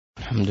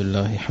الحمد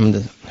لله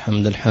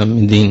حمد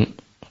الحامدين،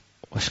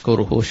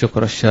 واشكره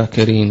شكر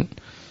الشاكرين،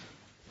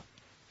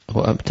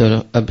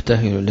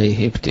 وأبتهل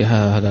إليه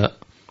ابتهال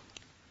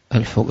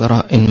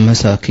الفقراء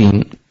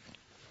المساكين.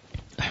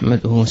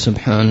 أحمده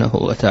سبحانه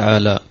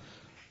وتعالى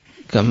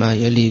كما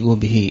يليق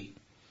به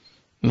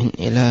من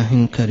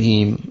إله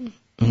كريم،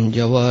 من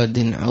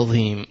جواد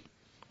عظيم،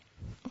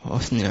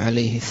 وأثني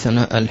عليه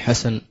الثناء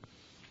الحسن،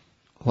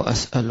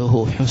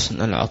 وأسأله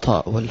حسن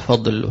العطاء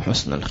والفضل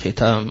وحسن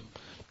الختام.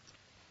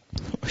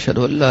 وأشهد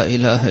أن لا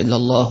إله إلا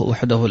الله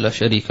وحده لا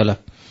شريك له،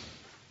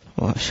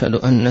 وأشهد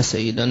أن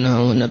سيدنا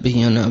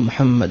ونبينا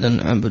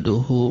محمدا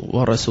عبده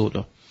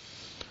ورسوله،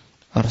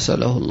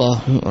 أرسله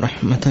الله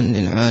رحمة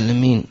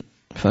للعالمين،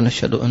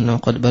 فنشهد أنه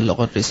قد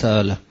بلغ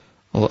الرسالة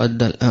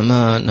وأدى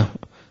الأمانة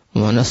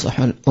ونصح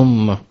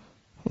الأمة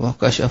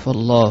وكشف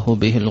الله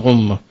به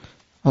الغمة.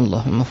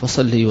 اللهم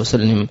فصل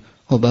وسلم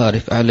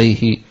وبارك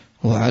عليه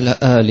وعلى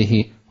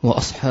آله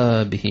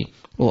وأصحابه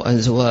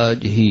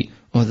وأزواجه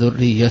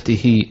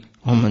وذريته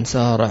ومن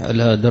سار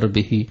على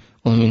دربه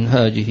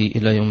ومنهاجه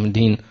إلى يوم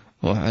الدين،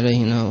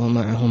 وعلينا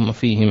ومعهم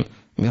فيهم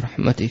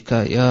برحمتك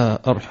يا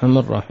أرحم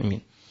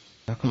الراحمين.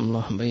 حياكم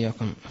الله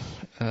بياكم.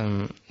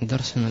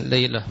 درسنا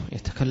الليلة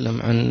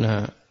يتكلم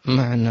عن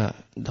معنى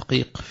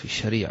دقيق في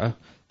الشريعة،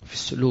 في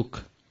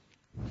السلوك،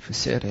 في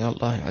السير إلى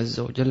الله عز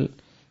وجل،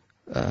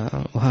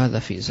 وهذا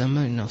في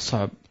زماننا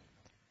صعب،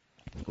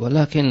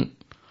 ولكن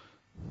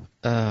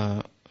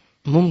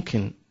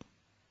ممكن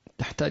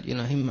تحتاج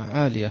إلى همة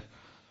عالية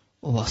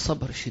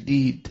وصبر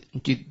شديد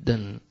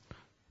جدا.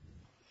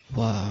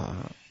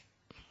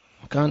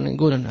 وكان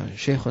يقول لنا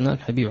شيخنا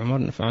الحبيب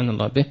عمر نفعنا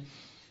الله به،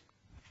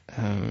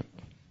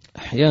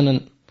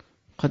 أحيانا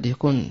قد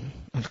يكون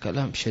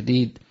الكلام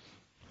شديد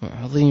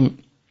وعظيم،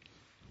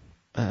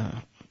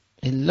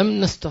 إن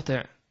لم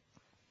نستطع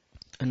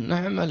أن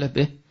نعمل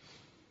به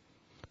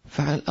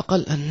فعلى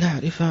الأقل أن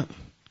نعرف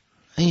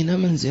أين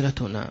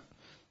منزلتنا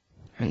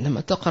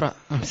عندما تقرأ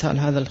أمثال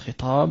هذا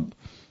الخطاب.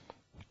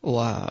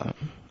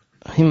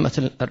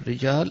 وهمة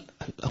الرجال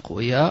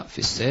الأقوياء في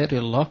السير إلى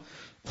الله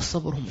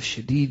وصبرهم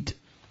الشديد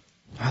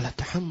على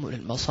تحمل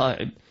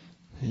المصاعب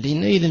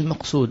لنيل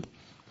المقصود.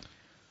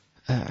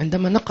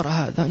 عندما نقرأ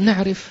هذا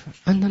نعرف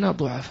أننا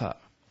ضعفاء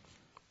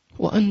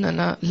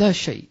وأننا لا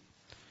شيء.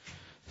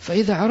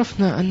 فإذا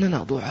عرفنا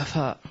أننا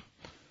ضعفاء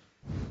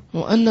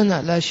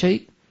وأننا لا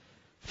شيء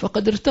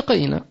فقد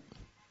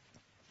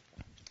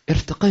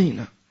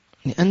ارتقينا،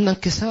 لأن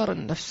انكسار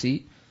النفس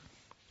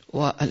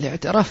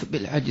والاعتراف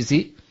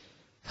بالعجز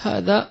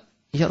هذا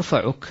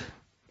يرفعك.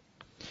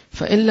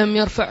 فإن لم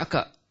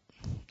يرفعك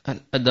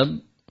الأدب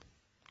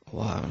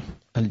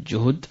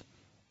والجهد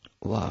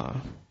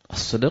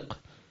والصدق،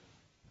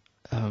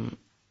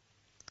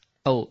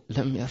 أو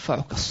لم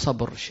يرفعك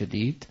الصبر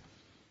الشديد،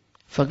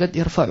 فقد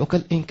يرفعك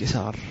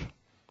الانكسار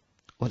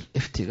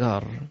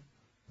والافتقار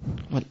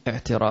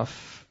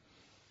والاعتراف.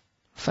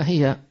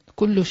 فهي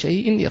كل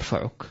شيء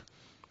يرفعك،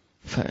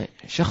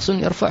 فشخص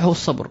يرفعه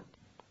الصبر،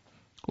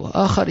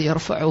 وآخر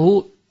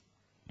يرفعه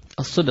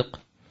الصدق،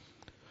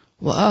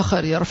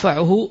 وآخر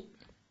يرفعه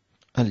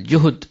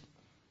الجهد،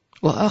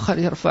 وآخر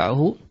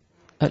يرفعه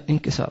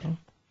الانكسار.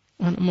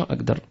 أنا ما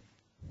أقدر،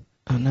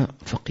 أنا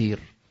فقير،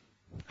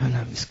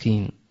 أنا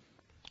مسكين،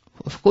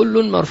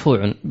 فكل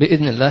مرفوع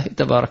بإذن الله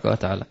تبارك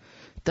وتعالى.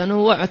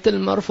 تنوعت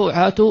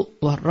المرفوعات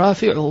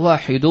والرافع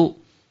واحد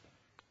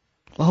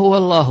وهو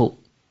الله.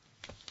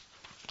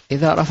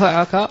 إذا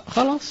رفعك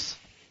خلاص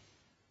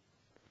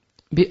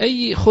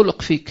بأي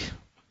خلق فيك،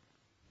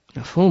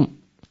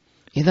 مفهوم؟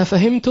 إذا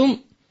فهمتم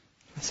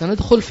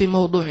سندخل في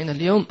موضوعنا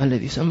اليوم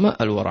الذي يسمى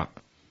الورع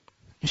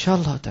إن شاء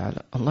الله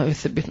تعالى. الله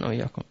يثبتنا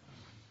وإياكم.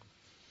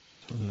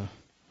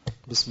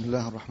 بسم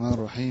الله الرحمن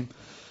الرحيم،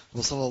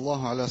 وصلى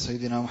الله على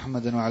سيدنا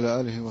محمد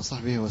وعلى آله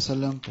وصحبه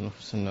وسلم.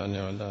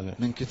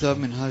 من كتاب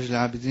منهاج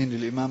العابدين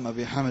للإمام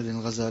أبي حامد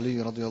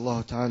الغزالي رضي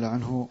الله تعالى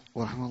عنه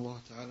ورحمه الله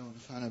تعالى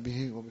ونفعنا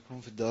به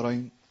وبكم في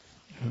الدارين،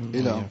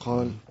 إلى أن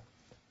قال: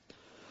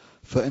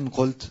 فإن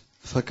قلت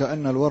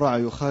فكأن الورع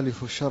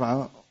يخالف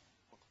الشرع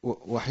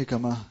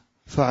وحكمه،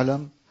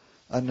 فاعلم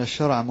أن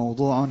الشرع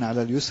موضوع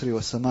على اليسر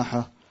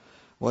والسماحة،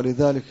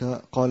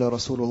 ولذلك قال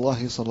رسول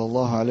الله صلى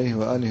الله عليه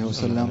وآله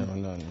وسلم: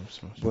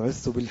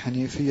 بعثت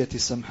بالحنيفية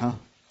السمحة.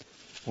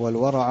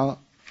 والورع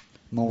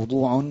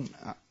موضوع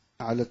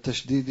على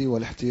التشديد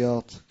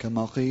والاحتياط،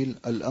 كما قيل: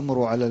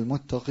 الأمر على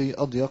المتقي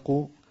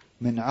أضيق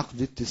من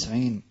عقد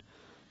 90.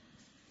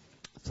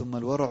 ثم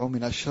الورع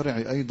من الشرع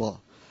أيضا،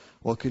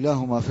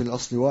 وكلاهما في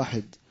الأصل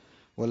واحد،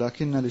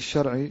 ولكن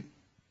للشرع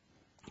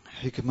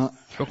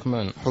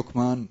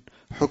حكمان: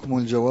 حكم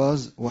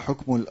الجواز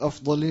وحكم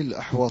الأفضل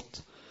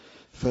الأحوط.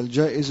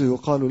 فالجائز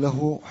يقال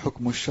له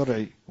حكم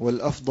الشرع،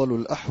 والأفضل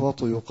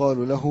الأحوط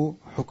يقال له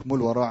حكم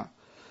الورع،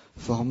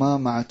 فهما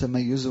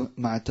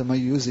مع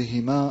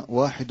تميزهما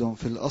واحد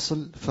في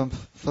الأصل،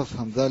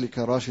 فافهم ذلك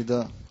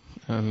راشدا.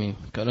 آمين.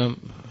 كلام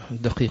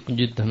دقيق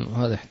جدا،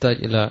 وهذا يحتاج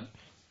إلى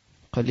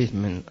قليل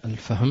من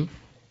الفهم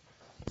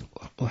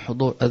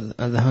وحضور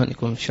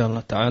أذهانكم إن شاء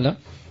الله تعالى.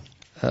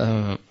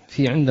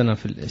 في عندنا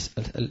في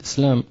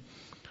الإسلام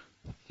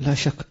لا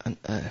شك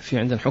في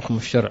عندنا حكم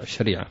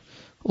الشريعة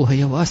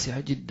وهي واسعة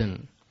جدا،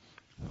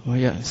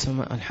 وهي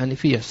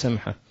الحنيفية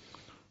السمحة.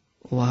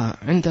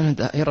 وعندنا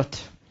دائرة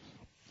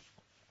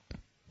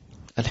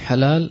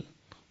الحلال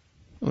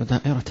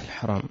ودائرة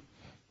الحرام.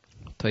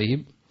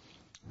 طيب،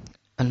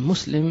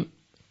 المسلم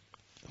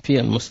في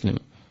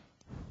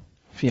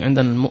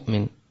عندنا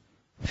المؤمن،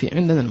 في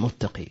عندنا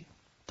المتقي.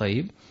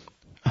 طيب،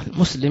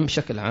 المسلم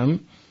بشكل عام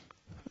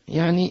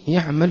يعني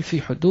يعمل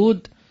في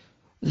حدود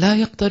لا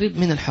يقترب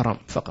من الحرام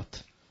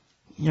فقط،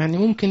 يعني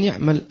ممكن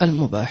يعمل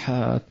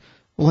المباحات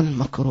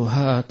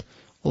والمكروهات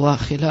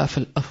وخلاف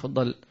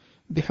الأفضل،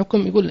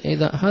 بحكم يقول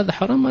إذا هذا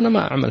حرام أنا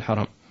ما أعمل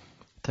حرام.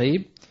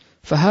 طيب،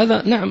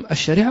 فهذا نعم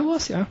الشريعة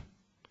واسعة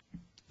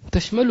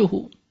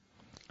تشمله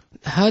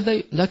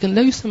هذا، لكن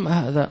لا يسمى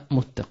هذا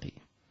متقي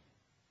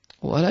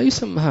ولا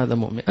يسمى هذا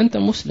مؤمن. أنت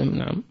مسلم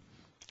نعم.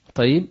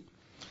 طيب،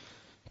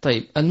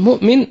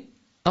 المؤمن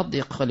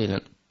أضيق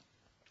قليلا.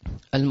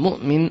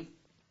 المؤمن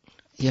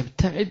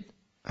يبتعد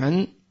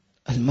عن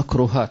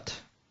المكروهات.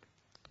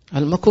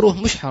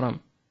 المكروه مش حرام،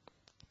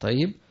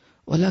 طيب،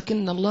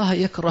 ولكن الله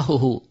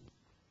يكرهه،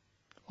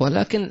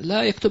 ولكن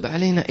لا يكتب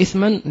علينا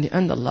إثما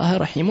لأن الله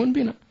رحيم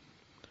بنا.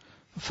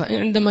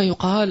 فعندما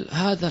يقال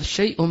هذا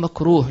الشيء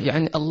مكروه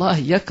يعني الله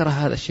يكره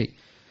هذا الشيء.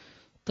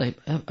 طيب،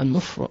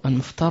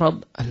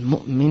 المفترض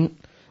المؤمن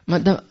ما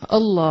دام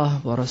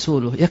الله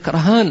ورسوله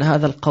يكرهان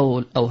هذا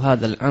القول أو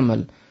هذا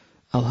العمل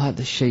أو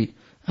هذا الشيء،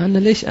 أنا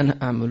ليش أنا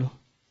أعمله؟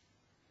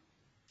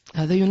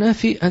 هذا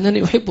ينافي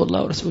أنني أحب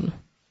الله ورسوله،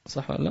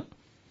 صح ولا لا؟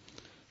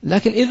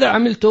 لكن إذا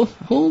عملته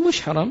هو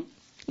مش حرام،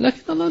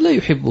 لكن الله لا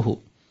يحبه.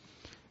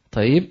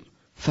 طيب،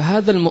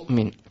 فهذا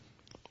المؤمن.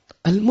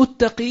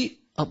 المتقي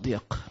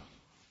أضيق،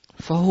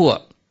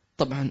 فهو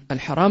طبعا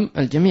الحرام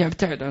الجميع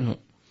يبتعد عنه،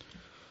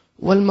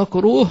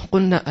 والمكروه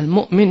قلنا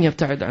المؤمن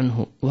يبتعد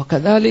عنه،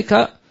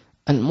 وكذلك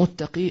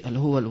المتقي اللي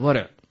هو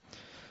الورع،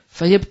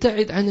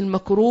 فيبتعد عن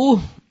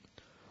المكروه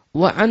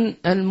وعن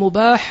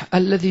المباح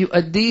الذي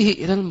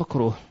يؤديه إلى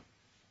المكروه.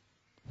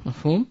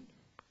 مفهوم؟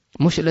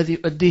 مش الذي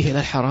يؤديه إلى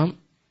الحرام.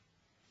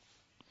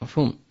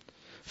 مفهوم؟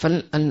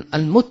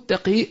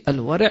 فالمتقي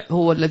الورع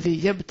هو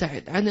الذي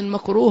يبتعد عن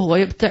المكروه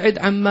ويبتعد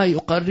عما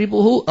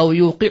يقربه أو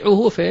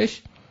يوقعه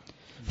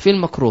في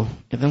المكروه.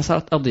 إذن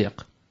صارت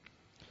أضيق.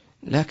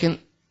 لكن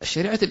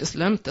شريعة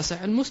الإسلام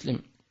تسع المسلم.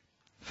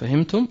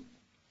 فهمتم؟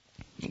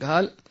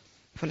 قال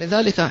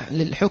فلذلك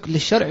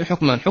للشرع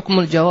حكمان: حكم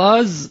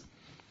الجواز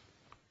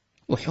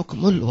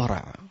وحكم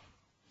الورع.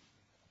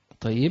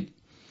 طيب،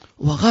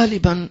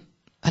 وغالبا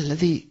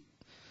الذي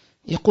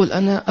يقول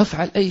أنا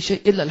أفعل أي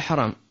شيء إلا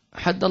الحرام،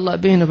 حد الله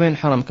بينه وبين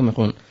الحرام كما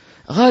يقول،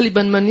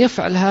 غالبا من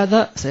يفعل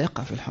هذا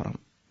سيقع في الحرام،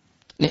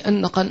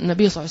 لأن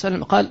النبي صلى الله عليه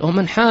وسلم قال: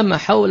 ومن حام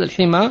حول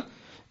الحمى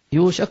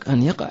يوشك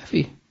أن يقع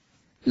فيه.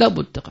 لا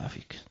بد تقع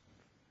فيك.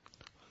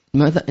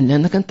 ماذا؟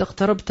 لأنك أنت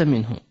اقتربت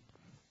منه.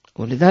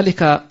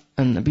 ولذلك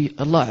النبي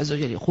الله عز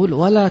وجل يقول: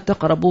 ولا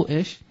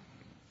تقربوا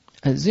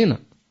الزنا.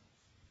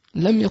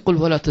 لم يقل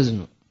ولا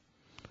تزنوا.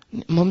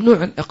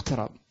 ممنوع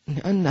الاقتراب،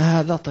 لأن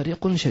هذا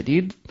طريق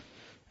شديد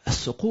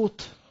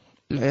السقوط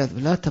والعياذ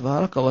بالله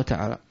تبارك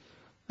وتعالى.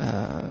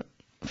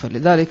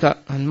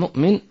 فلذلك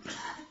المؤمن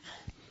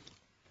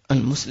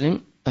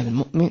المسلم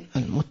المؤمن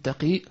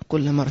المتقي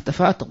كلما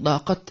ارتفعت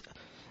ضاقت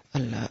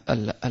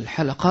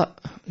الحلقة،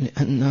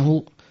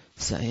 لأنه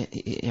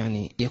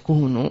يعني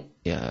يكون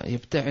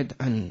يبتعد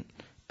عن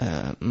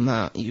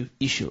ما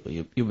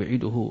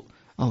يبعده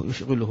أو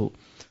يشغله.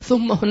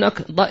 ثم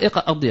هناك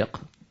ضائقة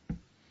أضيق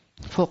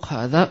فوق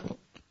هذا،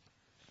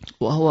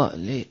 وهو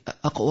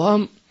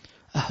لأقوام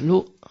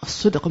أهل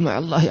الصدق مع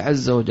الله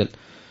عز وجل،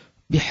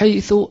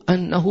 بحيث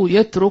أنه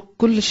يترك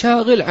كل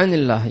شاغل عن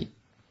الله.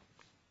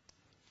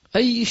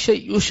 أي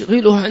شيء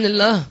يشغله عن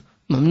الله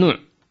ممنوع،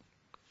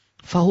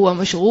 فهو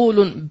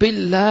مشغول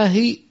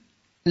بالله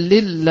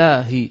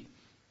لله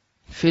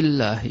في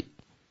الله.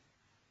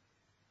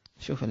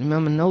 شوف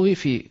الإمام النووي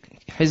في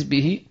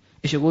حزبه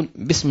إيش يقول: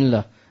 بسم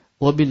الله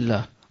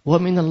وبالله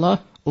ومن الله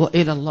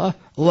وإلى الله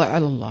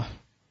وعلى الله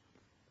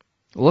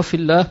وفي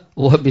الله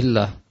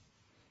وبالله.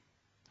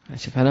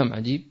 شوف كلام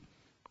عجيب،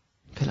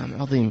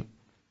 كلام عظيم.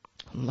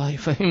 الله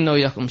يفهمنا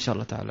وإياكم إن شاء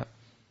الله تعالى،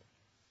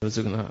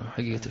 رزقنا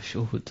حقيقة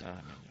الشهود.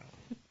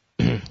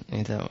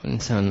 إذا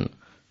الإنسان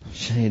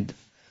شهد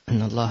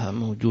أن الله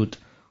موجود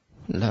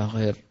لا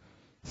غير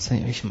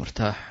سيعيش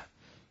مرتاح،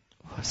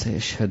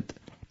 وسيشهد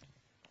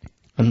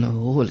أنه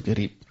هو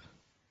القريب،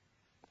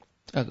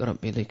 أقرب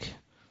إليك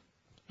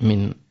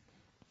من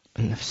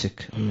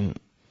نفسك، من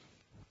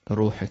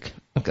روحك،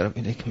 أقرب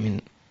إليك من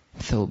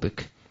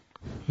ثوبك،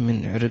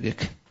 من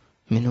عرقك،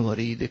 من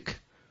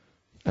وريدك،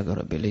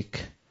 أقرب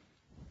إليك.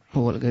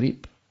 هو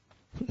القريب،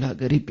 لا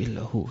قريب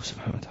إلا هو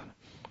سبحانه وتعالى،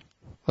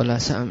 ولا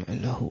سامع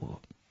إلا هو،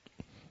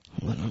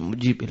 ولا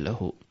مجيب إلا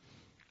هو،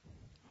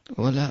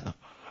 ولا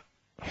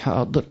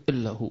حاضر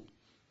إلا هو.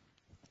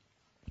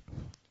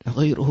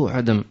 غيره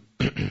عدم،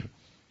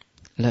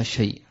 لا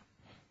شيء،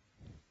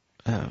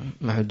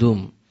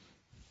 معدوم.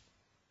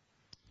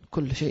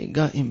 كل شيء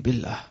قائم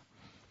بالله.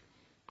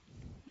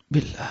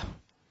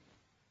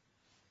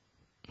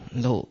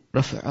 لو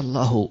رفع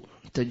الله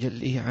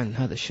تجليه عن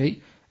هذا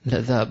الشيء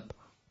لذاب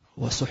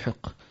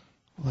وسحق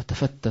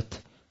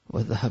وتفتت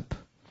وذهب.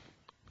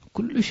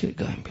 كل شيء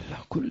قائم بالله،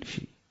 كل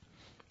شيء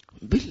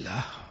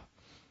بالله.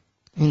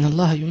 إن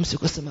الله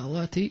يمسك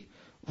السماوات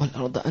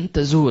والأرض أن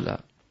تزولا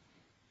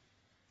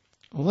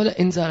ولا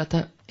إن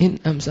زالتا إن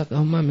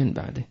أمسكهما من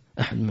بعده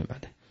أحد من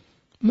بعده.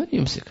 من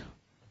يمسك؟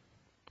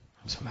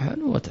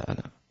 سبحانه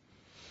وتعالى.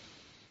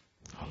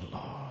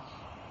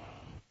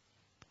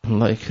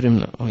 الله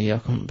يكرمنا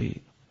وإياكم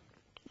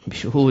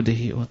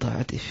بشهوده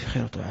وطاعته في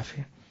خير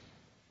وعافية.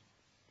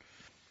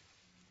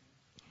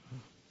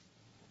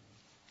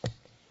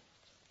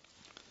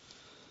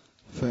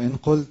 فإن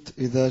قلت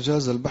إذا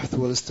جاز البحث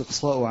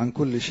والاستقصاء عن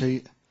كل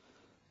شيء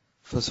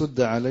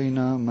فسد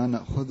علينا ما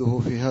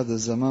نأخذه في هذا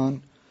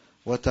الزمان،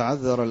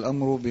 وتعذر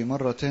الأمر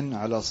بمرة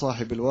على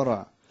صاحب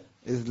الورع،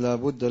 إذ لا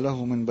بد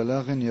له من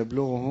بلاغ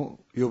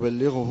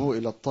يبلغه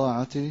إلى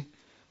الطاعة.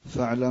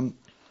 فاعلم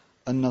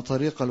أن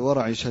طريق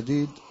الورع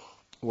شديد،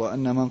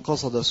 وأن من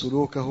قصد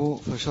سلوكه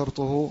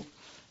فشرطه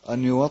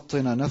أن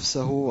يوطن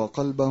نفسه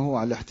وقلبه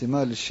على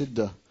احتمال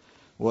الشدة،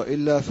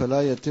 وإلا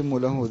فلا يتم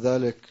له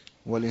ذلك.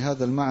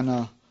 ولهذا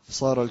المعنى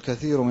صار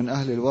الكثير من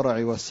أهل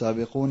الورع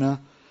والسابقون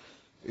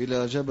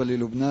إلى جبل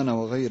لبنان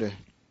وغيره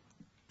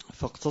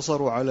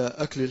فاقتصروا على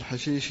أكل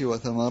الحشيش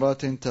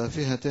وثمرات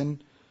تافهة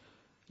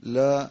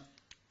لا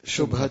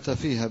شبهة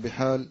فيها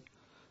بحال.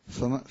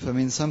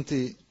 فمن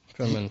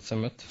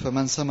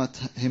سمت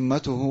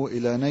همته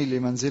إلى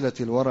نيل منزلة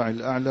الورع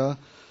الأعلى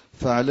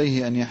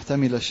فعليه أن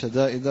يحتمل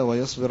الشدائد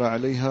ويصبر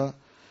عليها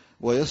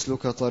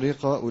ويسلك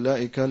طريق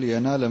أولئك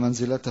لينال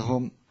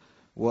منزلتهم.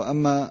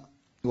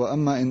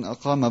 وأما إن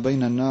أقام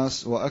بين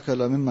الناس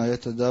وأكل مما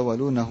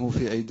يتداولونه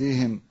في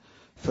أيديهم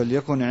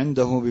فليكن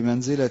عنده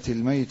بمنزلة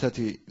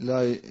الميتة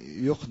لا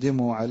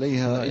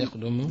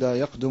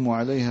يقدم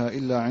عليها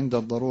إلا عند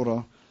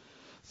الضرورة،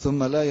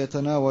 ثم لا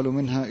يتناول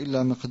منها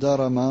إلا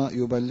مقدار ما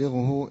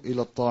يبلغه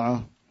إلى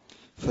الطاعة،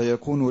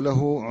 فيكون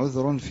له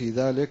عذر في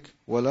ذلك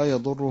ولا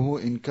يضره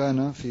إن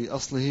كان في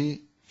أصله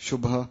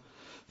شبهة،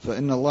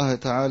 فإن الله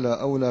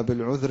تعالى أولى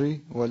بالعذر.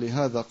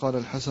 ولهذا قال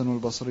الحسن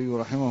البصري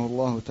رحمه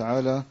الله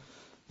تعالى: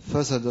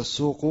 فسد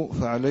السوق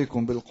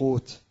فعليكم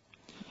بالقوت.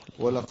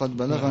 ولقد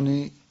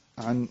بلغني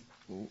عن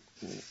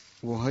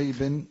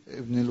وهيب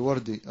بن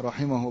الوردي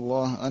رحمه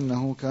الله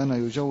أنه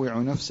كان يجوع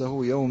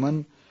نفسه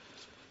يوما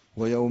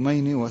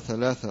ويومين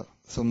وثلاثة،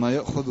 ثم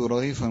يأخذ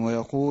رغيفا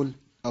ويقول: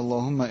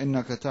 اللهم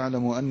إنك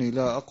تعلم أني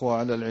لا أقوى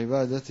على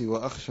العبادة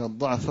وأخشى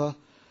الضعف،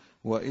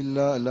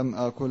 وإلا لم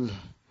آكله.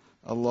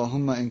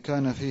 اللهم إن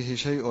كان فيه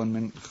شيء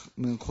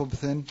من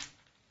خبث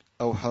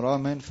أو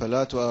حرام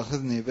فلا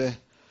تؤاخذني به.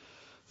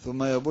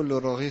 ثم يبل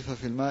الرغيف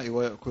في الماء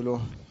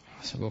ويأكله.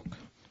 حسبك.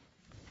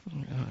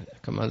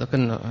 كما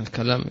ذكرنا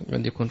الكلام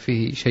قد يكون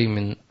فيه شيء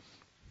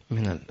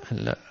من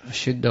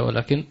الشدة،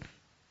 ولكن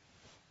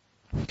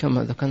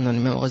كما ذكرنا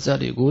الإمام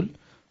الغزالي يقول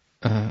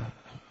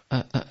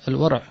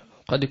الورع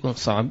قد يكون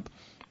صعب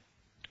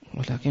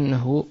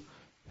ولكنه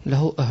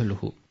له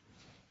أهله.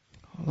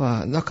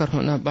 وذكر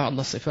هنا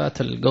بعض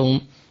صفات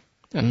القوم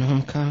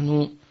أنهم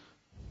كانوا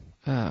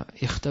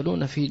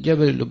يختلون في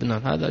جبل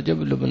لبنان. هذا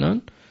جبل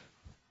لبنان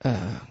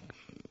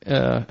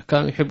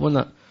كانوا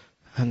يحبون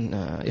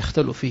أن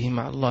يختلوا فيه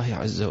مع الله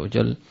عز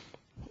وجل،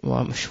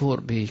 ومشهور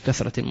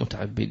بكثرة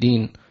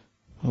المتعبدين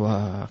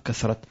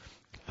وكثرة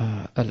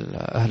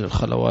أهل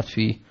الخلوات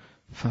فيه،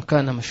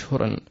 فكان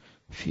مشهورا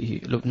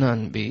في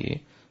لبنان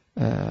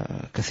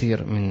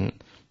بكثير من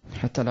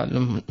حتى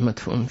العلم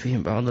مدفون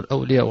فيهم بعض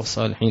الأولياء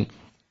والصالحين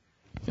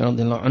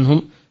رضي الله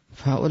عنهم.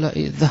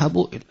 فهؤلاء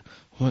ذهبوا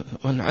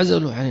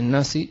وانعزلوا عن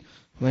الناس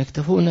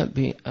ويكتفون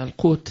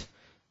بالقوت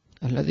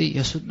الذي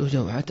يسد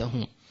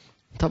جوعتهم.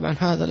 طبعا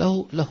هذا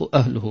له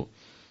أهله.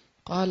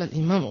 قال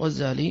الإمام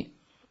الغزالي: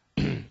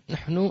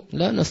 نحن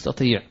لا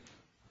نستطيع،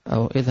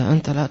 أو إذا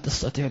أنت لا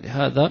تستطيع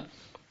لهذا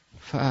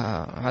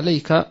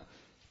فعليك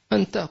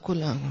أن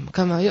تأكل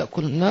كما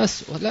يأكل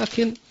الناس،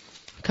 ولكن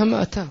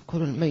كما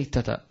تأكل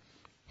الميتة.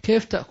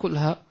 كيف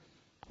تأكلها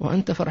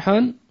وأنت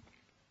فرحان؟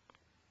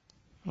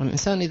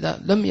 والإنسان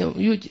إذا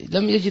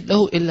لم يجد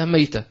له إلا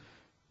ميتة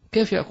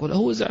كيف يأكلها؟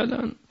 هو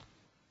زعلان.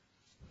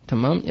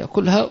 تمام،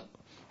 يأكلها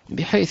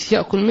بحيث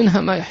يأكل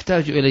منها ما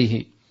يحتاج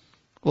إليه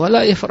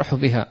ولا يفرح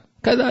بها.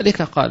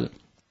 كذلك قال: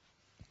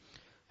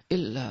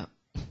 إلا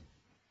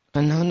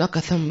أن هناك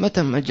ثمة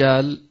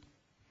مجال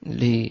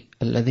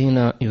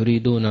للذين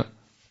يريدون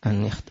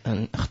أن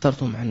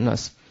اختلطوا مع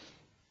الناس،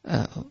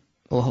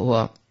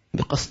 وهو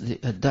بقصد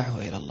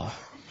الدعوة إلى الله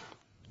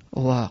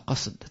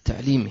وقصد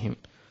تعليمهم،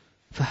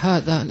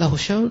 فهذا له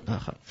شأن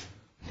آخر.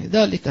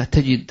 لذلك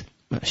تجد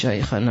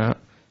مشايخنا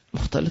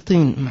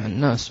مختلطين مع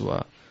الناس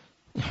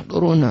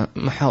ويحضرون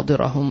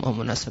محاضرهم أو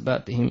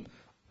مناسباتهم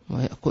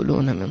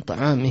ويأكلون من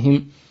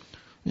طعامهم،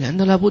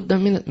 لأن لابد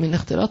من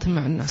اختلاطهم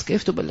مع الناس.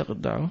 كيف تبلغ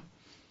الدعوة؟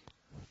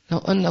 لو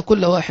أن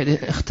كل واحد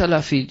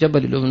اختلى في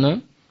جبل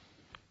لبنان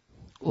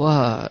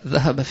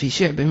وذهب في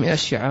شعب من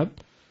الشعاب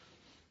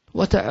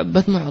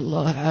وتعبد مع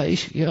الله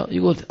عايش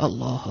يقول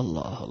الله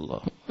الله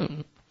الله،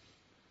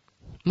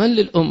 من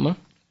للأمة؟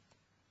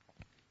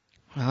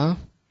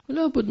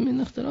 لا بد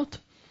من اختلاط.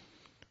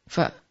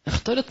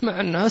 فاختلط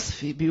مع الناس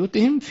في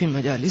بيوتهم، في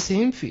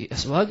مجالسهم، في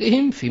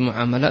أسواقهم، في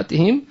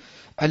معاملاتهم،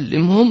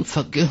 علمهم،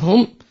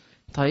 فقههم.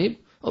 طيب،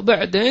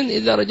 وبعدين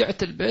إذا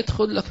رجعت البيت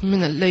خذ لك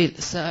من الليل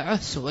ساعة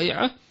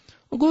سويعة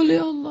وقول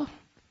يا الله،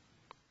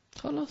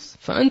 خلاص.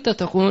 فأنت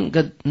تكون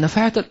قد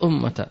نفعت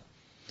الأمة،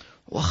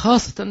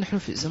 وخاصة نحن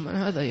في الزمن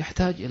هذا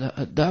يحتاج إلى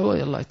الدعوة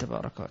إلى الله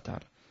تبارك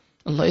وتعالى.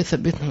 الله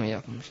يثبتنا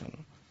وإياكم إن شاء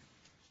الله.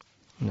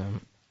 نعم.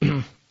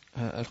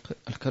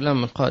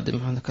 الكلام القادم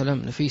هذا كلام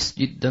نفيس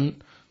جدا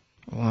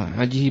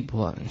وعجيب،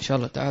 وإن شاء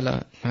الله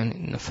تعالى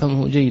يعني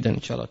نفهمه جيدا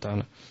إن شاء الله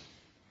تعالى.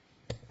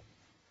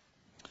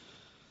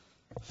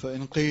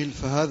 فإن قيل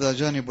فهذا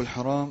جانب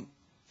الحرام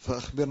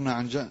فأخبرنا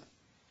عن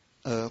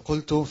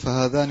قلت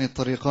فهذان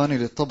الطريقان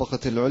للطبقة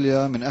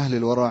العليا من أهل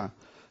الورع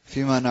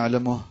فيما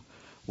نعلمه،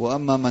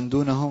 وأما من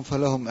دونهم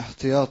فلهم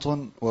احتياط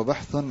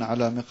وبحث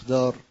على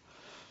مقدار،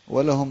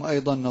 ولهم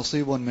أيضا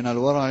نصيب من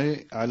الورع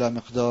على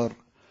مقدار،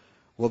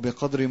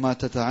 وبقدر ما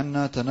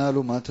تتعنى تنال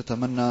ما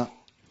تتمنى،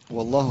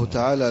 والله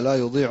تعالى لا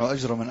يضيع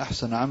أجر من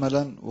أحسن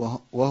عملا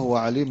وهو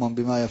عليم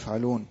بما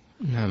يفعلون.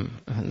 نعم.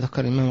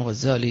 ذكر الإمام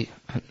الغزالي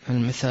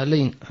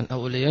المثالين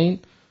الأوليين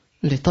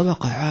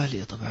لطبقة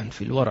عالية طبعا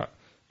في الورع،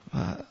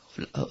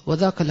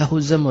 وذاك له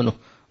زمنه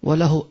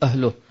وله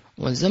أهله،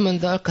 والزمن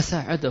ذاك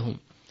ساعدهم.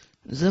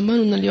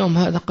 زمننا اليوم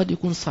هذا قد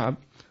يكون صعب،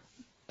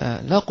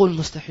 لا أقول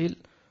مستحيل،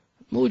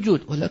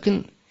 موجود،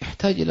 ولكن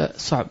يحتاج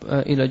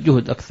إلى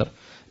جهد أكثر.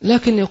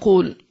 لكن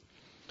يقول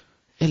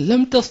إن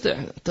لم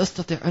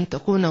تستطع أن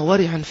تكون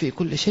ورعا في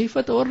كل شيء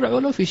فتورع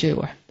ولو في شيء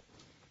واحد.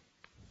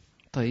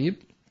 طيب،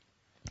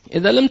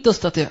 إذا لم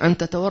تستطع أن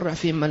تتورع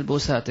في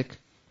ملبوساتك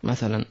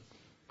مثلا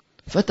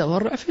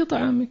فتورع في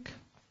طعامك.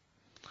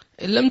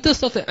 إن لم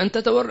تستطع أن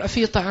تتورع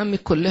في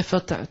طعامك كله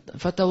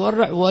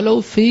فتورع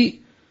ولو في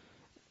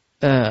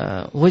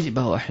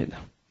وجبة واحدة.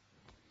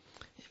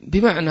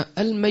 بمعنى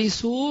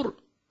الميسور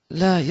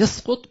لا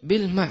يسقط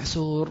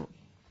بالمعسور،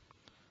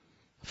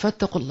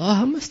 فاتقوا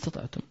الله ما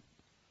استطعتم.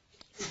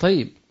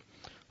 طيب،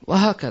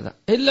 وهكذا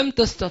إن لم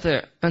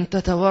تستطع أن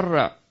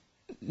تتورع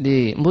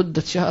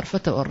لمدة شهر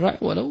فتورع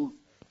ولو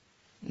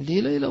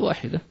لليلة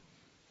واحدة،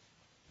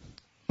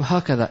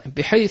 وهكذا،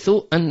 بحيث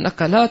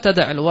أنك لا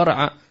تدع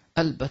الورع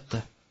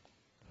البتة،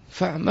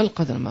 فاعمل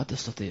قدر ما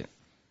تستطيع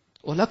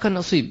ولك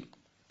نصيب،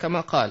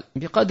 كما قال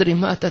بقدر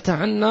ما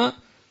تتعنى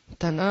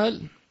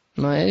تنال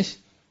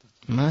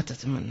ما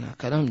تتمنى.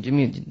 كلام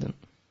جميل جدا.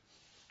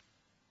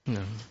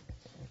 نعم.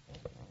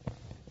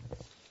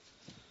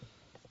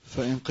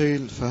 فإن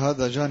قيل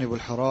فهذا جانب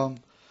الحرام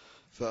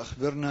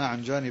فأخبرنا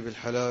عن جانب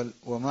الحلال،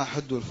 وما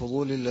حد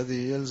الفضول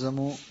الذي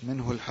يلزم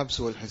منه الحبس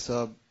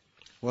والحساب،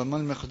 وما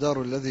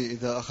المقدار الذي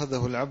إذا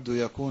أخذه العبد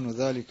يكون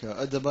ذلك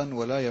أدبا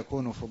ولا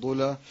يكون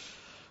فضولا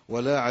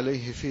ولا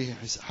عليه فيه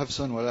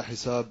حبس ولا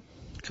حساب.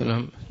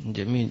 كلام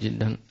جميل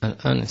جدا.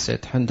 الآن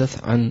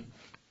سيتحدث عن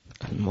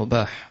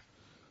المباح.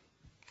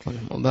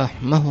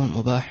 والمباح ما هو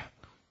المباح؟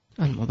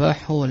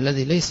 المباح هو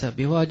الذي ليس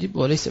بواجب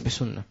وليس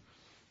بسنة،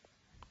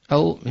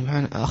 أو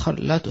بمعنى آخر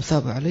لا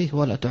تثاب عليه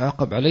ولا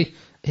تعاقب عليه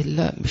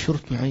إلا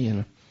بشروط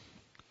معينة.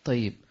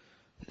 طيب،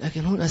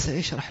 لكن هنا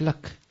سيشرح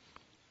لك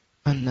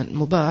أن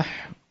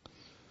المباح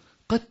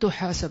قد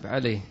تحاسب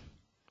عليه،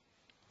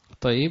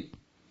 طيب،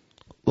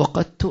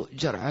 وقد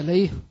تؤجر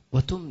عليه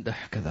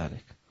وتمدح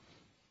كذلك.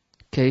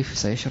 كيف؟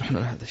 سيشرح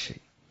لنا هذا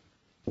الشيء.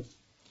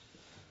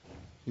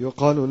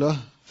 يقال له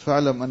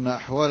فاعلم أن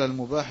أحوال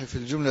المباح في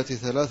الجملة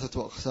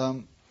 3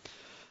 أقسام: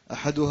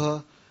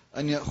 أحدها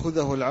أن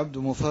يأخذه العبد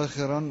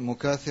مفاخرا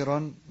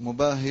مكاثرا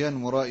مباهيا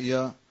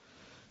مرائيا،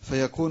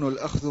 فيكون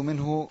الأخذ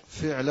منه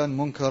فعلا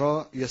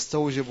منكرا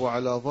يستوجب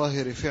على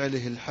ظاهر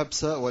فعله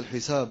الحبس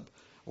والحساب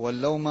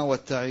واللوم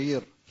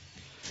والتعيير،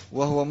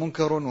 وهو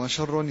منكر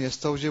وشر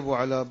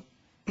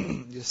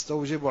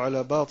يستوجب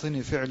على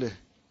باطن فعله،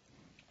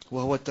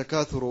 وهو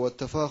التكاثر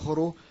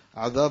والتفاخر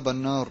عذاب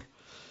النار،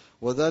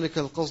 وذلك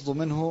القصد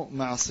منه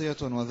معصية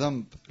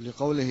وذنب،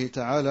 لقوله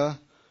تعالى: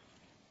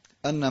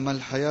 أنما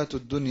الحياة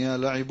الدنيا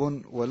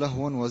لعب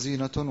ولهو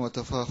وزينة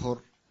وتفاخر،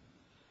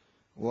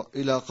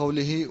 وإلى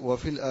قوله: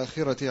 وفي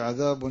الآخرة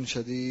عذاب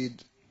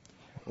شديد.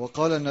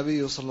 وقال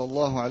النبي صلى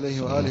الله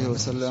عليه وآله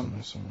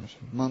وسلم: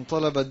 من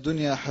طلب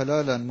الدنيا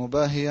حلالا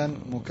مباهيا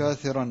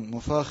مكاثرا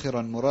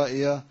مفاخرا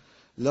مرائيا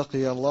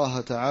لقي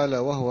الله تعالى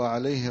وهو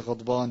عليه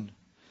غضبان،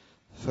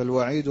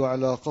 فالوعيد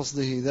على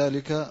قصده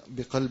ذلك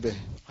بقلبه.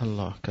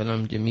 الله،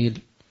 كلام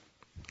جميل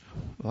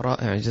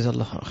ورائع، جزا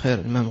الله خير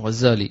الإمام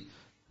الغزالي.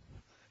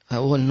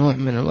 أول نوع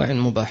من أنواع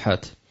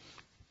المباحات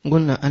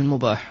قلنا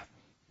المباح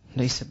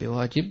ليس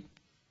بواجب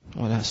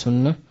ولا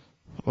سنة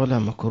ولا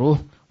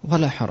مكروه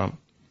ولا حرام.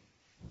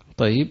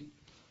 طيب،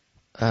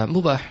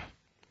 مباح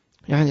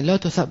يعني لا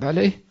تثاب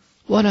عليه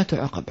ولا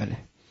تعاقب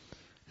عليه.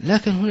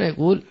 لكن هنا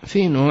يقول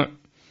في نوع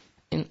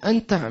إن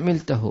أنت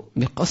عملته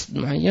بقصد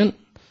معين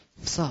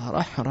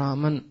صار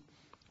حراما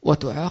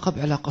وتعاقب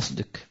على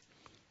قصدك.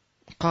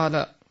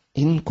 قال: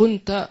 إن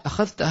كنت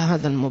أخذت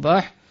هذا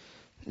المباح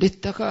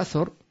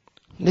للتكاثر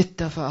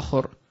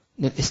للتفاخر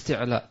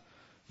للاستعلاء،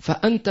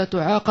 فأنت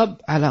تعاقب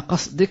على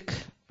قصدك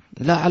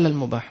لا على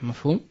المباح.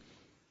 مفهوم؟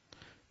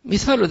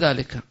 مثال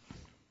ذلك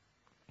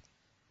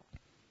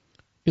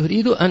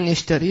يريد أن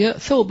يشتري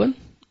ثوبا،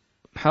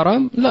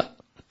 حرام؟ لا.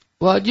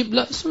 واجب؟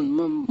 لا.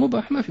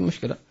 مباح، ما في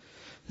مشكلة.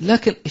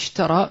 لكن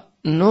اشترى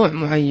نوع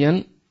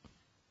معين،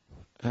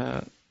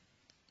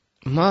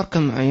 ماركة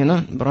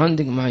معينة،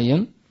 براندنج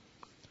معين.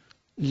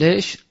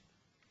 ليش؟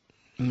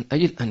 من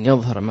أجل أن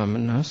يظهر أمام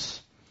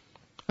الناس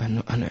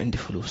أنه أنا عندي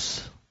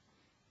فلوس،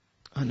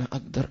 أنا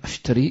أقدر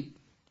أشتري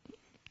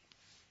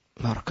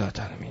ماركات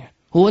عالمية.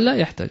 هو لا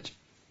يحتاج،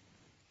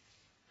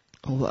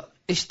 هو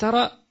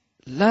اشترى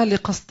لا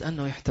لقصد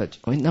أنه يحتاج،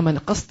 وإنما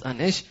لقصد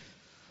أن إيش؟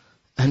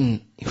 أن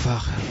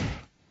يفاخر.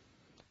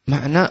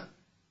 معنى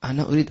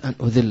أنا أريد أن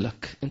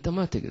أذلك، أنت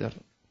ما تقدر،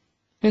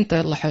 أنت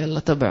يلا حيلا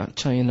تبع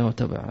تشاينا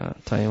وتبع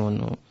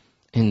تايوان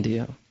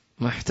وإنديا،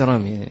 مع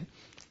احترامي.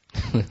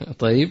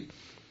 طيب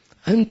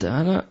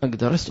أنا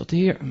أقدر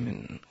أستطيع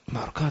من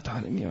ماركات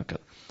عالمية وكذا.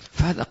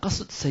 فهذا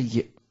قصد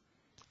سيء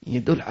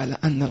يدل على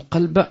أن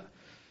القلب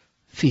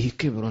فيه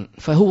كبر،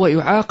 فهو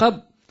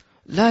يعاقب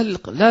لا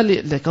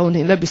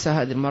لكونه لبس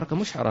هذه الماركة،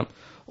 مش حرام،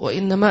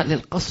 وإنما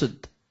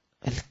للقصد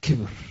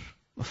الكبر.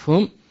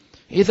 مفهوم؟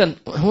 إذن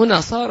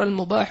هنا صار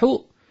المباح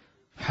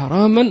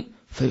حراما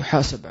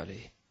فيحاسب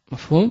عليه.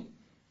 مفهوم؟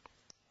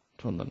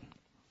 تفضل.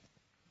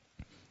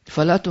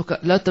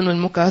 لا تنوي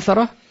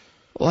المكاثرة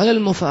ولا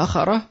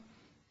المفاخرة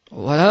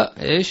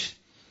ولا إيش؟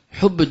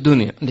 حب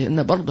الدنيا،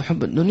 لأن برضو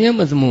حب الدنيا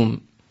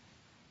مذموم.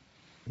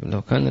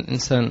 لو كان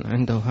الإنسان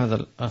عنده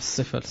هذا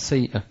الصفة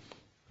السيئة،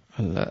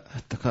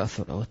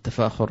 التكاثر أو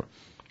التفاخر،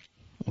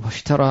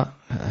 واشترى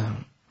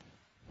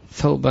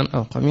ثوبا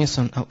أو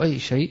قميصا أو أي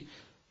شيء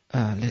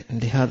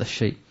لهذا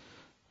الشيء،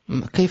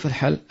 كيف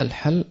الحل؟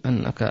 الحل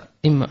أنك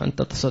إما أن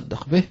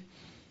تتصدق به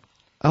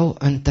أو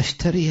أن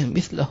تشتري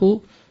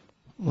مثله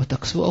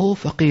وتكسوه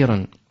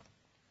فقيرا.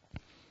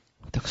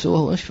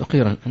 تكسوه إيش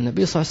فقيرا؟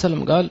 النبي صلى الله عليه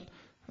وسلم قال،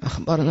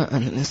 أخبرنا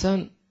أن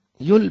الإنسان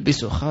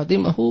يلبس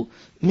خادمه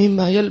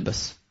مما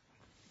يلبس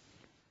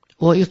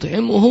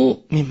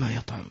ويطعمه مما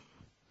يطعم.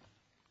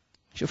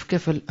 شوف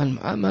كيف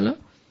المعاملة.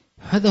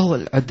 هذا هو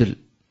العدل،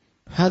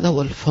 هذا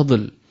هو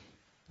الفضل،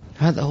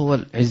 هذا هو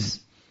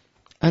العز،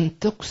 أن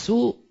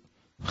تكسو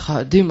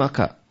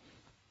خادمك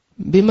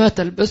بما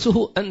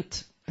تلبسه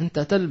أنت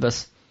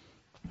تلبس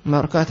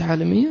ماركات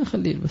عالمية،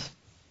 خليه يلبس.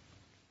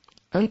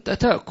 أنت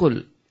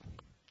تأكل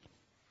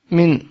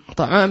من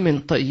طعام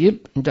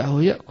طيب،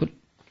 دعه يأكل.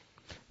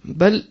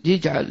 بل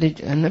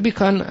النبي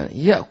كان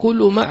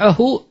يأكل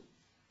معه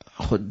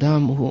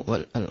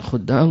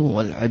الخدام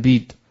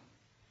والعبيد،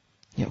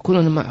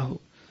 يأكلون معه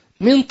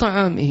من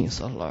طعامه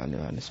صلى الله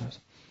عليه وسلم.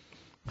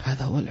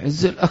 هذا هو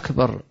العز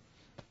الأكبر.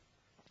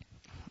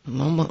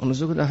 اللهم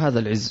ارزقنا هذا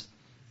العز.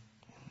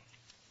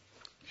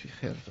 في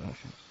خير.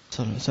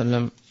 صلى الله عليه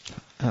وسلم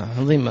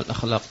عظيم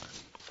الأخلاق،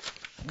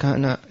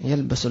 كان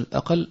يلبس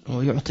الأقل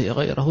ويعطي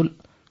غيره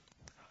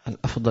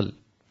الأفضل.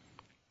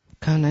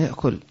 كان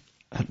يأكل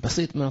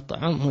البسيط من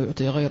الطعام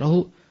ويعطي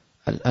غيره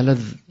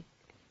الألذ.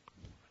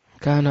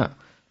 كان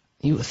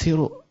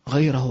يؤثر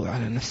غيره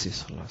على نفسه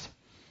صلى الله عليه وسلم.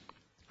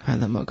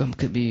 هذا مقام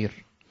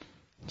كبير،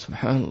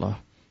 سبحان الله.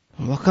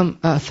 وكم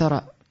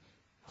آثر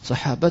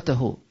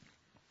صحابته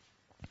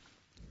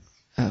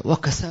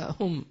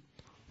وكساهم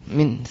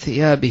من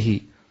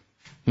ثيابه،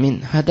 من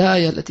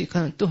هدايا التي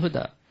كانت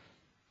تهدى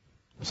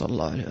صلى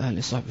الله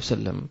عليه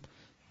وسلم.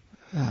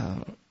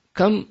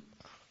 كم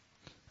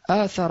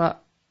آثر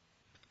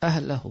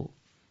أهله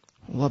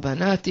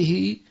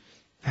وبناته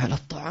على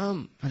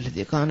الطعام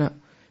الذي كان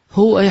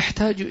هو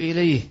يحتاج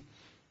إليه،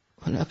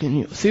 ولكن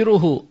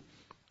يؤثره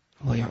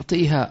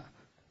ويعطيها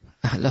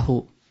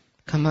أهله.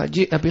 كما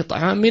جاء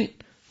بطعام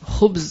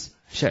خبز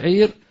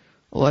شعير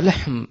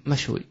ولحم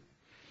مشوي،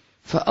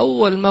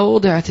 فأول ما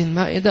وضعت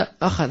المائدة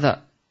أخذ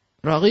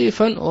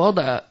رغيفا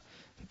ووضع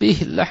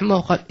به اللحم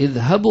وقال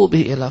اذهبوا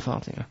به إلى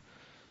فاطمة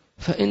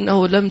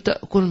فإنه لم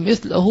تأكل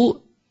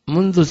مثله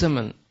منذ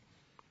زمن.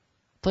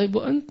 طيب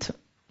وأنت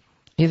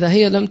إذا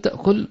هي لم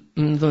تأكل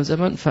منذ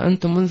زمن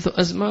فأنت منذ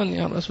أزمان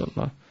يا رسول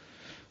الله،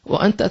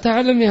 وأنت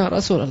تعلم يا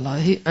رسول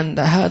الله أن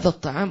هذا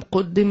الطعام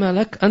قدم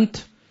لك أنت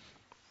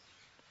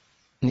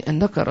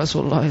لأنك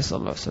رسول الله صلى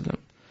الله عليه وسلم.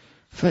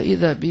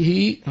 فإذا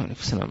به عليه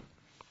السلام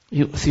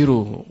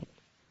يؤثره.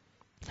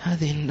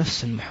 هذه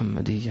النفس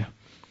المحمدية.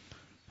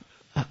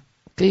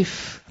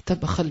 كيف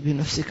تبخل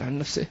بنفسك عن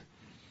نفسه؟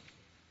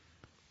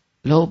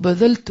 لو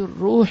بذلت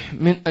الروح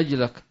من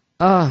أجلك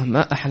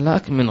ما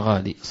أحلاك من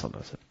غالي صلى الله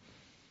عليه وسلم.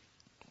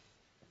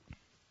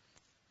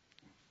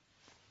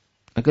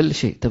 أقل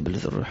شيء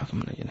تبذل روحك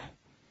من أجله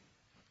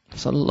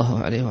صلى الله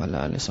عليه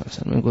وعلى آله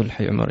وسلم. يقول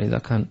الحي عمر إذا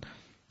كان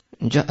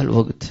جاء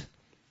الوقت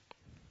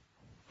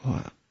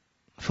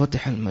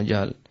وفتح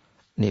المجال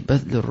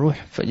لبذل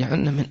الروح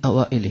فجعلنا من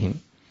أوائلهم،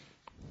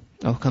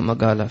 أو كما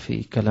قال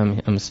في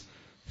كلامه أمس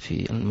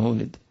في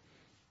المولد،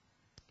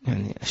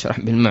 يعني أشرح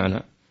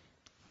بالمعنى.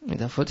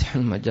 إذا فتح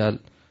المجال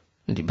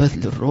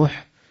لبذل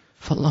الروح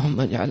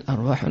فاللهم اجعل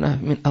أرواحنا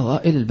من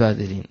أوائل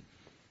الباذلين،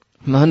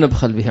 ما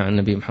نبخل بها عن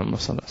النبي محمد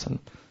صلى الله عليه وسلم.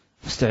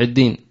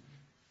 مستعدين.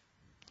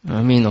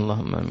 آمين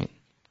اللهم آمين.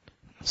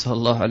 صلى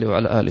الله عليه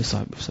وعلى آله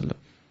وصحبه وسلم.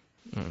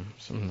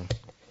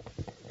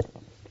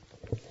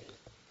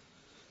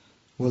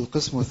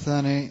 والقسم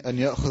الثاني أن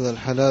يأخذ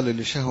الحلال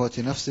لشهوة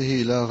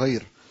نفسه لا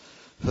غير،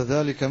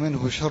 فذلك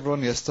منه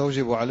شر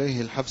يستوجب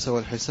عليه الحبس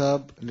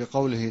والحساب،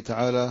 لقوله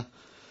تعالى: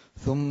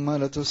 ثم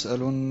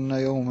لتسألن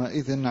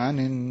يومئذ عن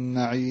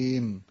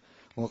النعيم.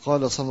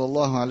 وقال صلى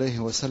الله عليه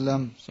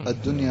وسلم: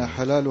 الدنيا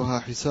حلالها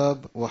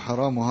حساب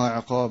وحرامها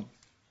عقاب.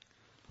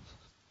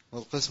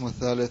 والقسم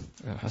الثالث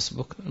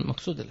حسبك.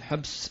 المقصود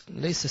الحبس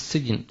ليس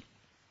السجن.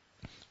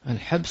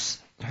 الحبس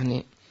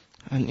يعني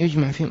أن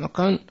يجمع في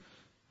مكان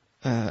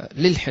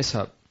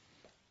للحساب.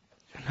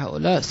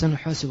 هؤلاء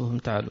سنحاسبهم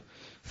تعالوا،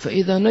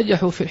 فإذا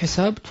نجحوا في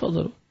الحساب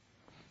تفضلوا،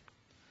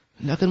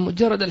 لكن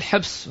مجرد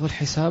الحبس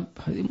والحساب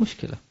هذه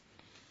مشكلة.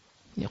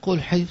 يقول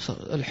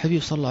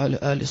الحبيب صلى الله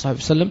عليه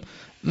وسلم: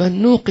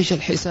 من نوقش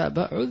الحساب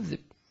عذب.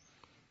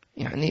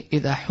 يعني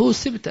إذا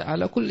حوسبت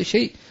على كل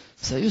شيء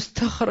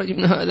سيستخرج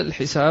من هذا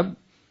الحساب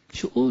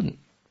شؤون،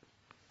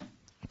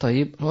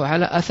 طيب،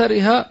 وعلى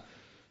أثرها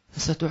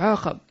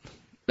ستعاقب.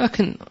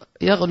 لكن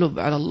يغلب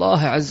على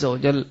الله عز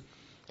وجل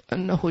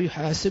أنه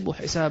يحاسب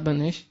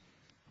حسابا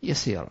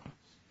يسيرا،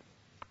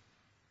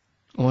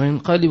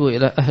 وينقلب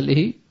إلى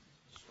أهله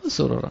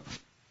سررا.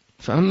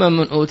 فأما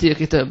من أوتي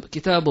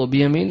كتابه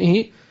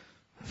بيمينه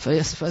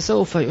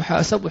فسوف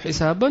يحاسب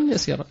حسابا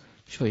يسيرا.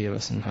 شوية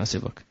بس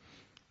نحاسبك،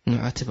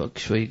 نعاتبك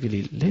شوي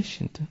قليل،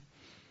 ليش أنت؟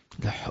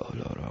 لا حول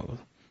ولا قوة،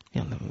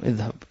 يلا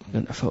اذهب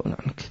قد عفونا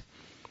عنك.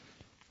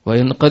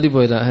 وينقلب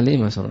إلى أهله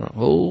مسرورا.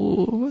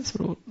 هو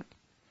مسرور.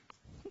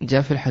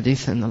 جاء في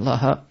الحديث أن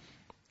الله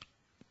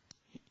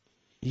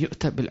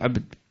يؤتى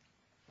بالعبد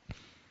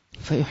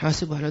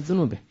فيحاسبه على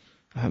ذنوبه: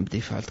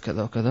 عبدي فعلت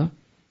كذا وكذا.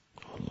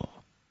 الله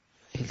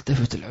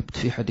يلتفت العبد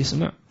في حديث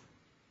معه،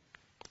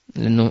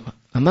 لأنه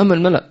أمام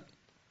الملأ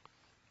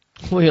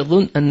هو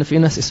يظن أن في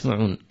ناس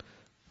يسمعون،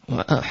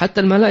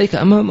 حتى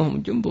الملائكة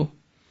أمامهم جنبه،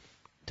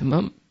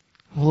 تمام،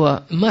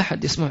 هو ما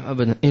حد يسمع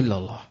أبدا إلا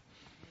الله،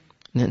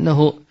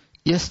 لأنه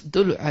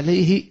يسدل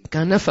عليه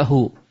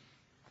كنفه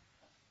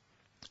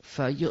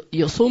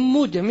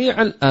فيصم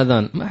جميع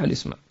الآذان، ما حد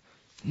يسمع،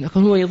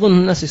 لكن هو يظن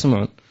الناس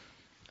يسمعون.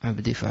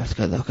 عبدي فعلت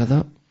كذا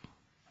وكذا،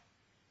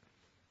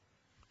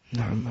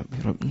 نعم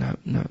أبي رب، نعم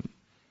نعم،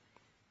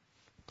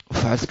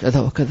 وفعلت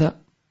كذا وكذا،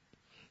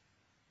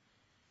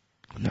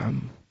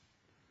 نعم،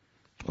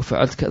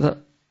 وفعلت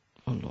كذا،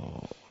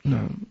 الله،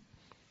 نعم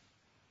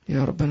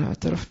يا رب أنا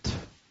اعترفت.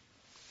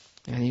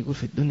 يعني يقول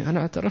في الدنيا أنا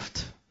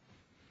اعترفت،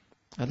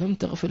 ألم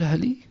تغفرها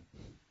لي؟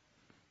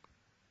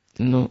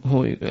 إنه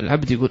هو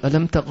العبد يقول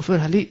ألم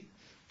تغفرها لي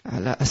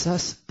على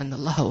أساس أن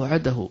الله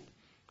وعده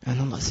أن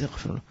الله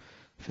سيغفر له،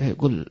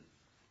 فيقول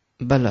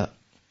بلى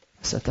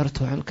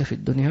سترته عنك في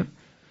الدنيا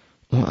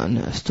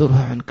وأنا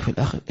أسترها عنك في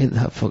الآخر،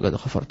 اذهب فقد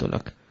غفرت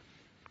لك.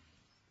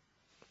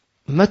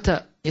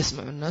 متى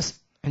يسمع الناس؟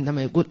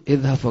 عندما يقول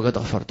اذهب فقد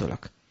غفرت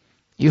لك،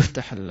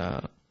 يفتح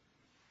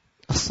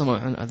السماء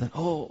عن أذن.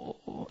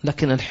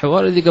 لكن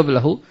الحوار الذي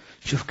قبله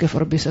شوف كيف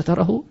ربي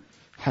ستره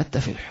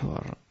حتى في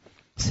الحوار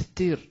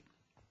ستير،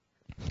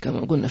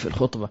 كما قلنا في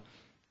الخطبة: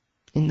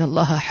 إن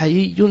الله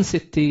حيي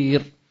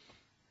ستير.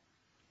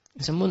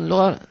 يسمون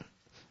اللغة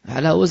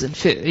على وزن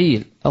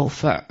فعيل أو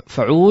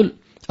فعول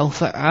أو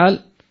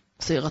فعال،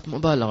 صيغة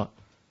مبالغة.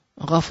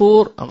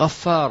 غفور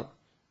غفار،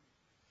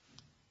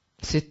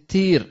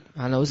 ستير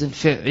على وزن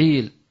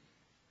فعيل،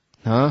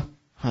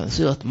 هذا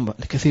صيغة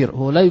مبالغة كثير.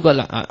 هو لا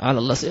يقال على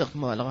الله صيغة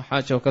مبالغة،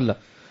 حاشا وكلا،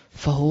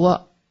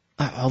 فهو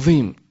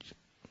عظيم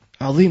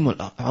عظيم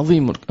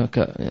عظيم،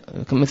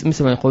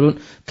 مثل ما يقولون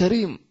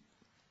كريم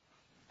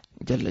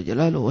جل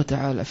جلاله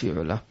وتعالى في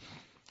علاه.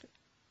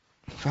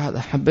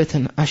 فهذا حبيت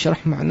أن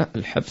أشرح معنى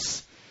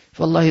الحبس،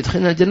 فالله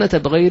يدخلنا الجنة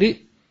بغير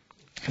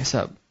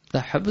حساب،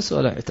 لا حبس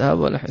ولا عتاب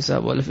ولا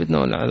حساب ولا فتنة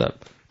ولا عذاب،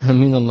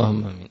 آمين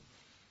اللهم آمين.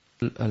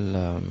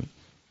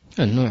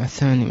 النوع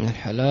الثاني من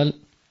الحلال،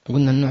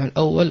 قلنا النوع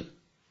الأول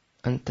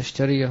أن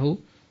تشتريه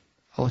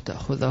أو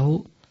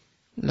تأخذه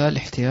لا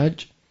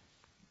لاحتياج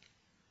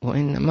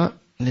وإنما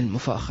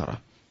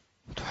للمفاخرة،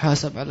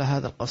 تحاسب على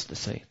هذا القصد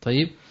السيء.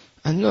 طيب،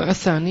 النوع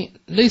الثاني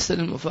ليس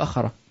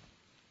للمفاخرة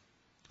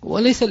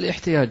وليس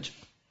للاحتياج،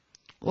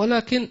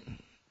 ولكن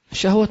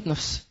شهوة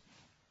نفس.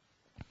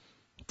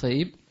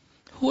 طيب،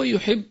 هو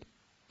يحب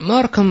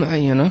ماركة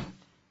معينة،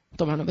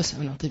 طبعا بس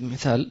أنا أعطي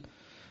مثال،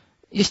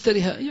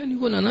 يشتريها، يعني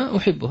يقول أنا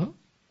أحبها،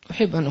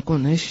 أحب أن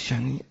أكون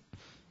يعني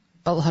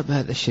أظهر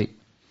بهذا الشيء.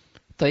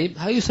 طيب،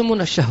 هاي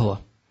يسمون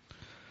الشهوة،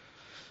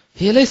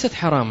 هي ليست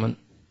حراما،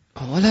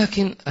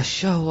 ولكن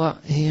الشهوة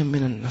هي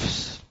من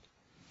النفس،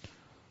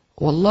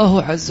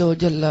 والله عز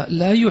وجل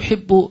لا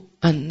يحب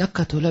أنك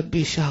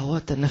تلبي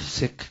شهوة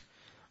نفسك،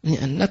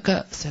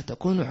 لأنك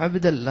ستكون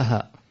عبدا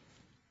لها.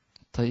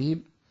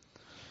 طيب،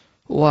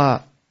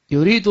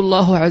 ويريد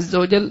الله عز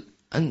وجل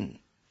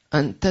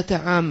أن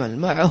تتعامل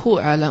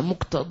معه على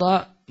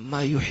مقتضى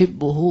ما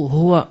يحبه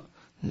هو،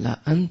 لا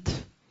أنت.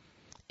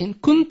 إن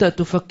كنت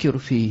تفكر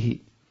فيه،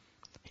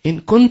 إن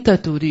كنت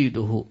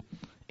تريده،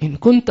 إن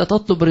كنت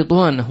تطلب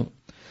رضوانه،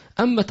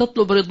 أما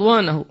تطلب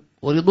رضوانه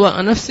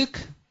ورضوان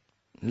نفسك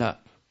لا،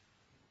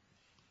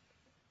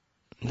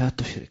 لا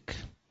تشرك.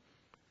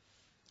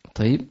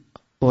 طيب،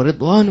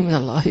 ورضوان من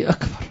الله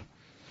أكبر.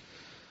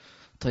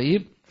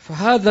 طيب،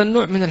 فهذا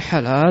النوع من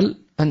الحلال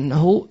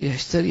أنه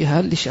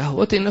يشتريها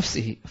لشهوة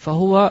نفسه،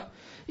 فهو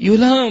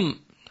يلام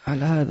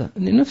على هذا.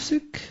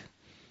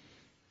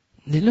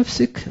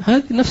 لنفسك،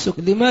 هذه نفسك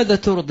لماذا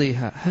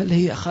ترضيها؟ هل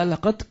هي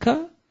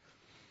خلقتك؟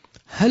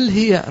 هل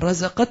هي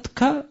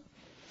رزقتك؟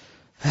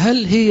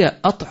 هل هي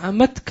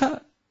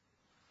أطعمتك؟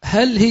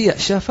 هل هي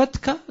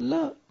شافتك؟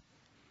 لا.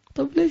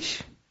 طب ليش؟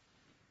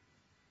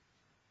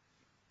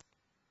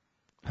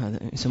 هذا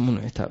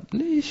يسمونه عتاب.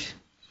 ليش؟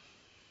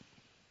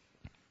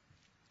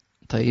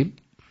 طيب،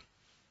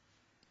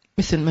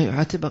 مثل ما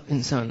يعاتبك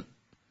إنسان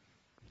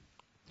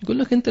يقول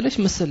لك أنت ليش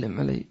ما تسلم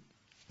علي؟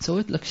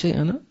 سويت لك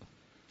شيء أنا؟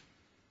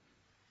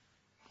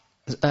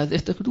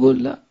 آذيتك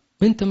تقول لا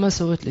أنت ما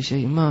سويت لي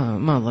شيء،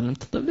 ما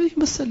ظلمت. طيب ليش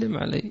ما تسلم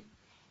علي؟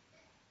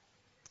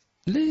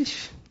 ليش؟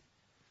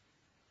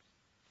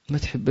 ما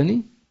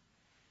تحبني؟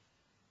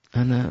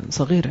 أنا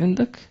صغير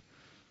عندك؟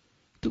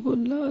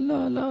 تقول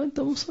لا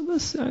أنت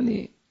بس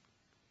يعني.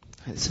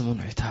 هذا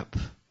يسمونه عتاب.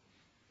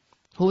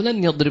 هو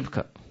لن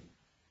يضربك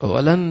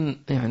ولن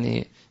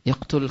يعني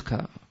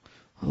يقتلك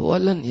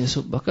ولن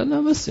يسبك،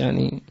 لا، بس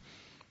يعني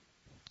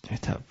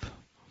عتاب.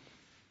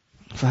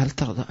 فهل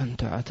ترضى أن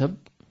تعاتب؟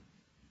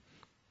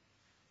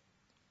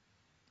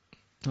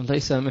 الله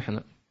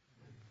يسامحنا.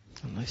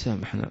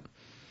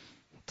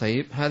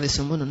 طيب، هذا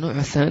يسمونه النوع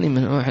الثاني من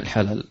أنواع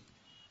الحلال.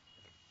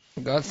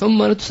 قال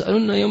ثم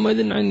لتسألن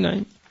يومئذ عن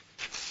النعيم.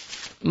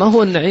 ما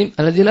هو النعيم؟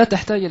 الذي لا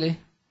تحتاج إليه،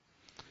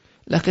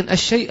 لكن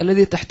الشيء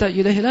الذي تحتاج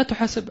إليه لا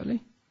تحاسب عليه.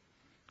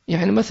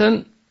 يعني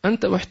مثلا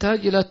أنت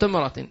محتاج إلى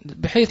تمرة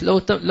بحيث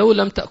لو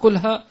لم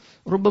تأكلها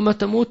ربما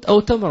تموت أو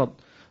تمرض،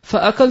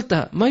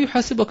 فأكلتها، ما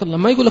يحاسبك الله،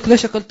 ما يقول لك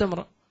ليش أكلت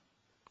تمرة.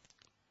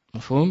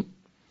 مفهوم؟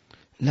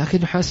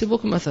 لكن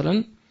يحاسبك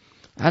مثلا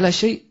على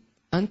شيء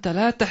أنت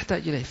لا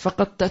تحتاج إليه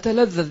فقط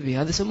تتلذذ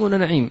به، هذا يسمونه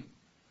نعيم.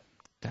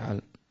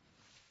 تعال،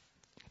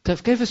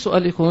 كيف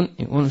السؤال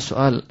يكون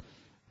السؤال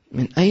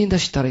من أين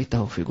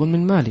اشتريته؟ فيقول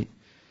من مالي.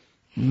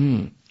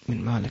 من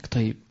مالك.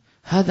 طيب،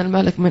 هذا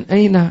المالك من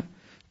أين؟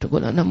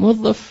 تقول أنا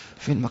موظف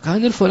في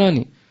المكان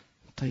الفلاني.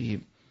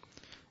 طيب،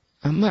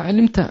 أما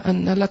علمت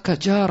أن لك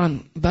جارا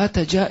بات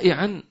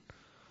جائعا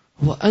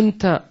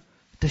وأنت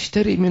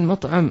تشتري من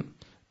مطعم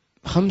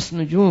 5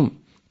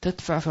 نجوم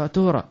تدفع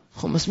فاتورة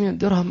 500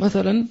 درهم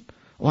مثلا،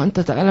 وأنت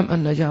تعلم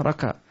أن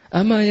جارك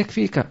أما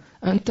يكفيك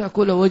أن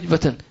تأكل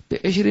وجبة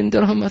ب20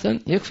 درهم مثلا؟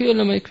 يكفي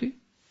ولا ما يكفي؟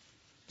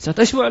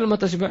 ستشبع ولا ما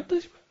تشبع؟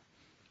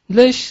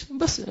 ليش؟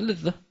 بس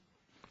لذة،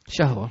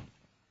 شهوة.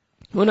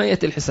 هنا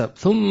يأتي الحساب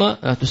ثم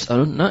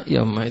تسألن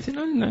يومئذ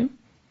عن النعيم.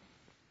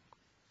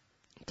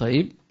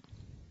 طيب،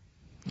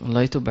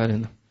 الله يتوب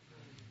علينا.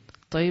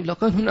 طيب، لو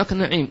كان هناك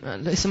نعيم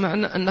ليس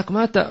معنى أنك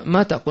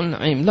ما تأكل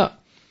نعيم، لا.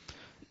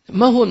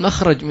 ما هو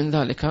المخرج من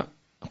ذلك؟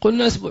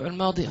 قلنا الأسبوع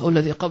الماضي أو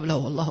الذي قبله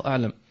والله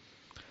أعلم،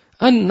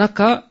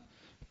 أنك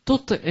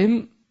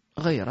تطعم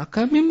غيرك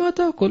مما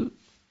تأكل.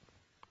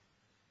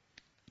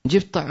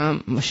 جبت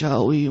طعام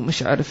مشاوي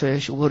ومش عارف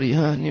ايش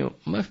وريهاني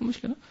وما في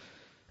مشكلة،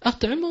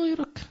 أطعم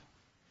غيرك،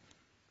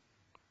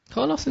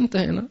 خلاص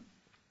انتهينا.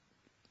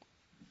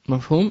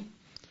 مفهوم؟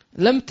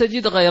 لم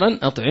تجد غيرا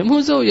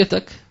أطعمه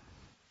زوجتك،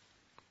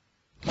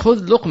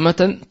 خذ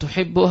لقمة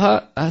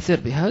تحبها آثر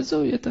بها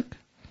زوجتك،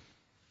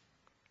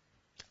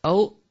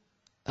 أو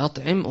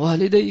أطعم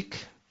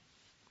والديك.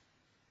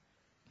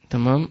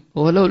 تمام؟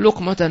 ولو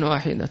لقمة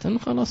واحدة،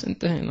 خلاص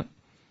انتهينا.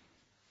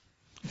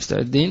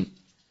 مستعدين؟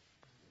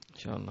 إن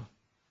شاء الله.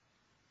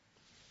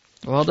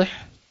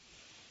 واضح؟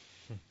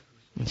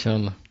 إن شاء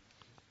الله.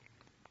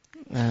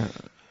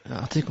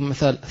 أعطيكم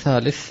مثال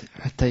ثالث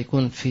حتى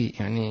يكون في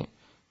يعني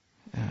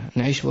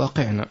نعيش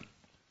واقعنا.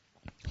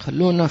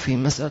 خلونا في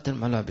مسألة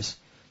الملابس.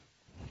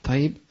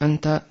 طيب،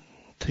 أنت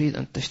تريد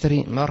أن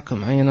تشتري ماركة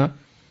معينة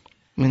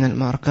من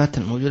الماركات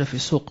الموجودة في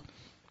السوق،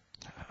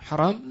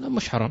 حرام؟ لا،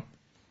 مش حرام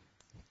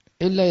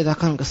إلا إذا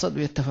كان قصد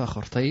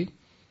بالتفاخر. طيب،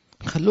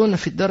 خلونا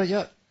في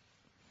الدرجة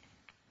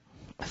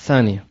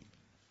الثانية.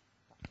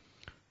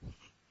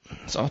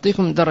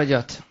 سأعطيكم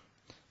درجات: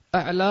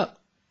 أعلى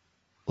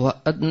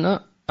وأدنى،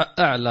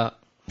 أعلى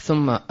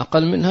ثم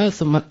أقل منها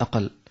ثم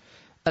الأقل.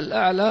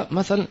 الأعلى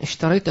مثلا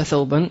اشتريت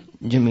ثوبا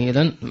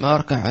جميلا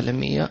ماركة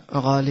عالمية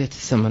غالية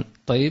الثمن.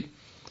 طيب،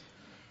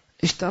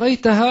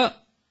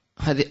 اشتريتها،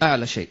 هذه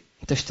أعلى شيء،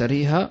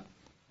 تشتريها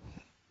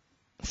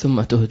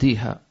ثم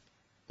تهديها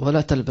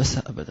ولا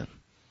تلبسها أبدا،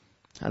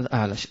 هذا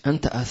أعلى شيء،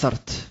 أنت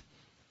آثرت.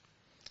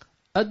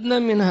 أدنى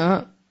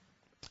منها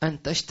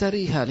أن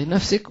تشتريها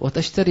لنفسك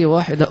وتشتري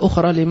واحدة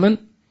أخرى لمن؟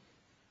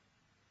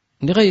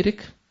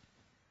 لغيرك،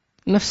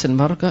 نفس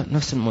الماركة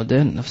نفس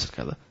الموديل نفس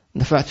كذا،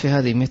 دفعت في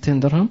هذه 200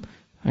 درهم،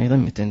 أيضا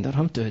 200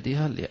 درهم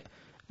تهديها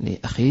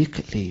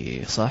لأخيك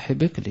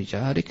لصاحبك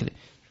لجارك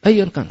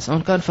أيا كان، سواء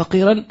كان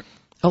فقيرا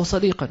أو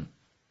صديقا،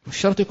 مش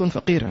شرط يكون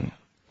فقيرا،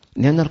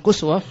 لأن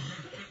الكسوة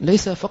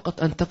ليس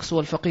فقط أن تكسو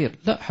الفقير،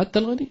 لا، حتى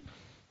الغني.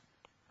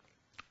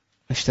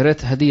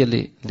 اشتريت هدية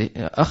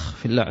لأخ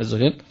في الله عز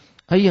وجل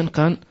أيا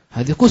كان،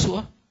 هذه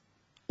كسوة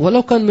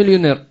ولو كان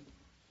مليونير،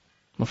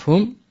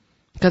 مفهوم؟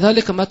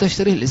 كذلك ما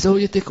تشتريه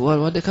لزوجتك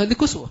وولدك هذه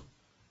كسوة،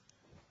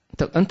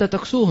 أنت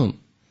تكسوهم.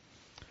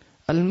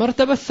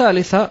 المرتبة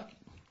الثالثة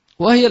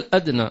وهي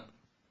الأدنى،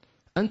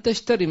 أن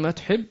تشتري ما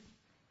تحب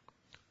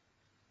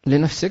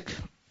لنفسك،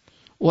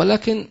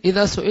 ولكن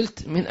إذا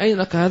سئلت من أين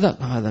لك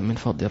هذا من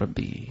فضل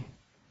ربي،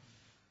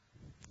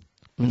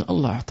 من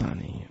الله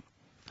أعطاني،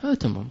 هذا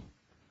تمام،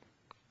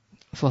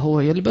 فهو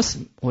يلبس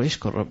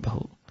ويشكر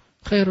ربه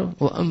خيره،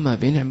 وأما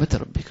بنعمة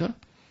ربك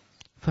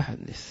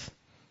فحدث.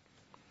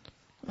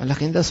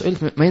 لكن إذا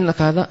سئلت من أين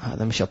لك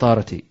هذا من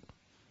شطارتي،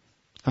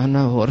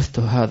 أنا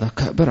ورثته هذا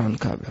كابر عن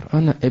كابر،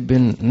 أنا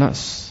ابن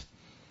ناس.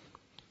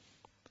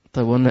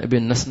 طيب وأنا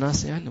ابن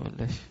ناس يعني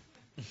ولا إيش؟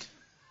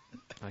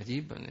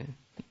 عجيب يعني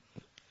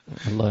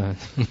الله يعني.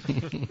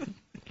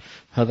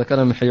 هذا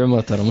كلام حي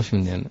عمر ترى مش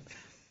مني أنا.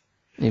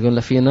 يقول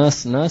له في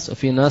ناس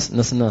وفي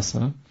ناس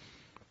ها،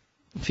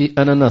 في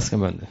أنا ناس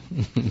كمان.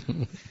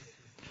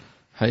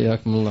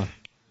 حياكم الله.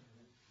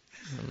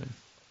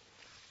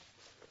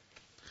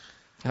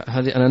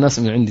 هذه أنا ناس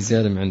من عندي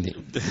زيادة من عندي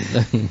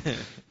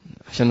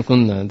عشان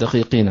نكون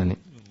دقيقين يعني.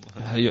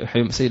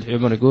 سيد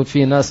عمر يقول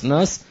في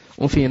ناس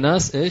وفي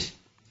ناس إيش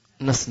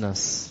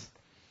ناس.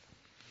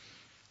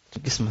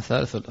 القسم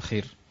الثالث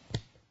والأخير.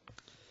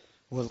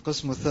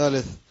 والقسم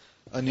الثالث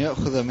أن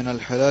يأخذ من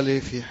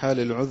الحلال في حال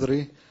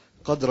العذر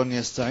قدرا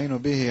يستعين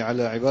به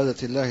على عبادة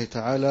الله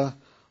تعالى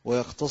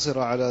ويقتصر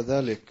على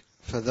ذلك،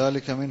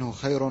 فذلك منه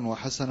خير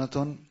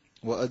وحسنة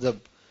وأدب،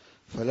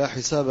 فلا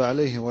حساب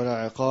عليه ولا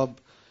عقاب،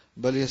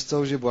 بل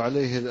يستوجب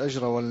عليه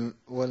الأجر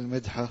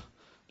والمدحة،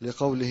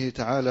 لقوله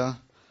تعالى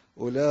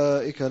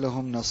أولئك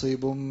لهم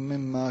نصيب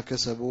مما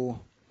كسبوه.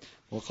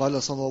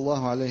 وقال صلى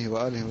الله عليه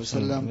وآله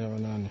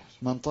وسلم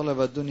من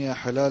طلب الدنيا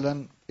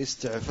حلالا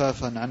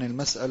استعفافا عن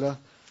المسألة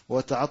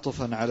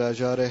وتعطفا على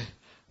جاره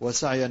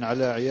وسعيا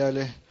على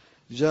عياله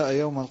جاء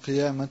يوم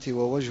القيامة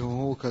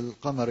ووجهه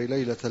كالقمر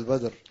ليلة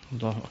البدر.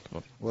 الله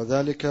أكبر.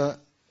 وذلك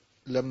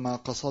لما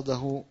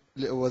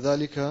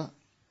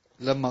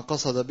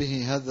قصد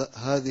به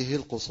هذه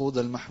القصود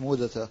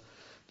المحمودة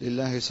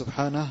لله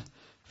سبحانه،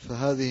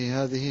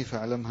 فهذه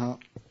فاعلمها.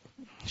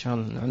 إن شاء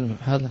الله نعلم.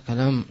 هذا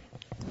كلام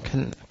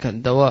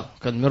كالدواء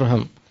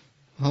كالمرهم،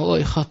 هو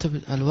يخاطب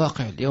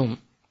الواقع اليوم،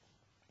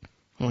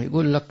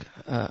 ويقول لك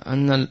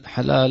أن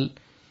الحلال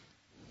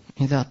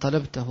إذا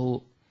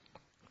طلبته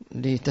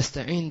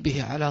لتستعين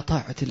به على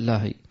طاعة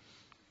الله،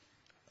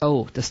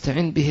 أو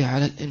تستعين به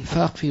على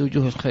الإنفاق في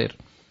وجوه الخير،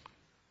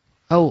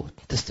 أو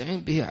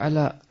تستعين به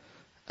على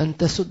أن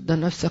تسد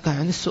نفسك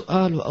عن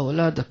السؤال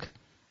وأولادك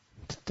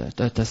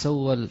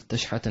تتسول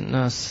تشحت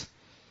الناس،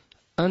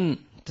 أن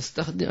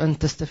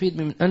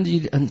تستفيد من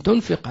أجل أن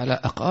تنفق على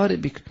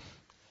أقاربك،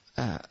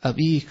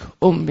 أبيك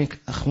أمك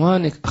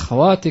أخوانك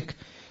أخواتك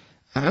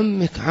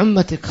عمك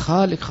عمتك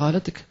خالك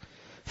خالتك،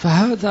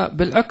 فهذا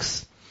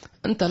بالعكس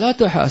أنت لا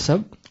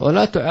تحاسب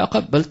ولا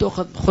تعاقب، بل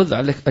خذ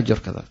عليك أجر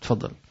كذا،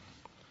 تفضل،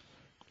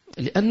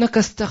 لأنك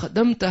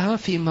استخدمتها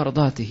في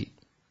مرضاته.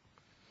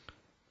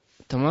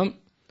 تمام.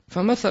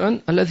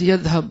 فمثلا الذي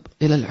يذهب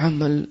إلى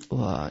العمل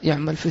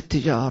ويعمل في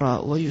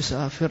التجارة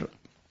ويسافر،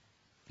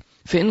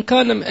 فإن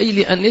كان من أجل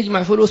أن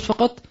يجمع فلوس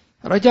فقط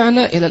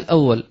رجعنا إلى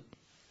الأول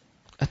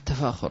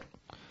التفاخر،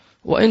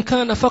 وإن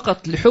كان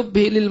فقط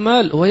لحبه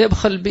للمال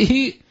ويبخل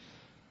به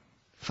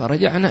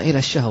فرجعنا إلى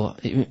الشهوة،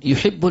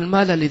 يحب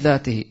المال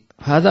لذاته،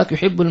 هذاك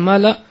يحب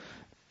المال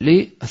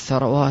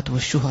للثروات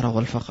والشهرة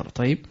والفقر.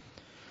 طيب،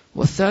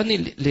 والثاني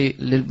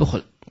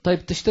للبخل.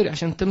 طيب تشتري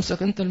عشان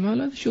تمسك أنت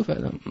المال، شوف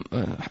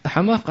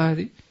حماقة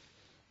هذه.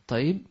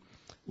 طيب،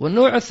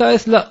 والنوع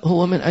الثالث لا،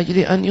 هو من أجل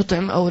أن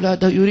يطعم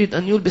أولاده، يريد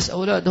أن يلبس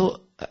أولاده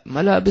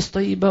ملابس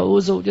طيبة،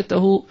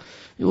 وزوجته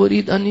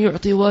يريد أن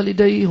يعطي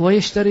والديه،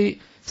 ويشتري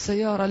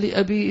سيارة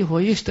لأبيه،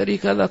 ويشتري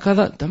كذا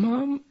كذا.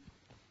 تمام.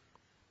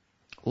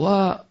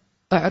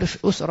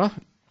 وأعرف أسرة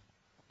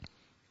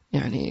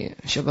يعني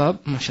شباب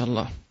ما شاء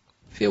الله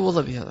في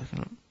وظيفة هذا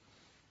الكلام،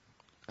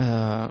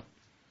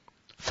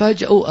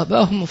 فاجأوا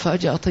أباهم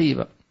مفاجأة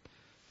طيبة،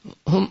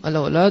 هم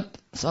الأولاد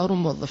صاروا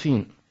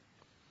موظفين،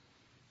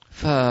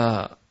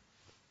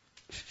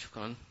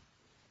 شكرا،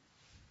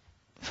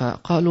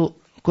 فقالوا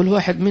كل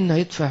واحد منا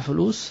يدفع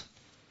فلوس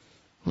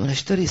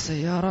ونشتري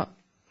سيارة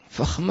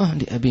فخمة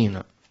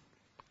لأبينا،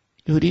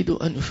 يريد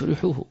أن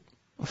يفرحوه.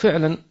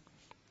 وفعلا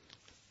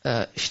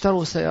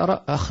اشتروا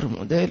سيارة آخر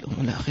موديل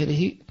ومن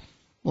آخره،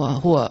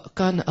 وهو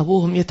كان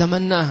أبوهم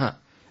يتمناها،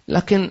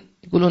 لكن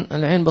يقولون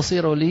العين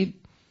بصيرة وليد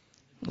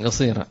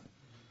قصيرة،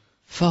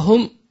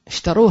 فهم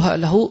اشتروها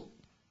له،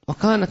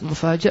 وكانت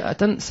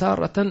مفاجأة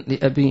سارة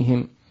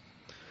لأبيهم.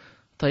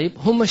 طيب،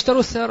 هم اشتروا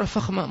السيارة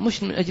الفخمة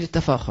مش من أجل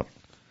التفاخر،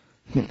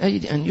 من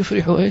أجل أن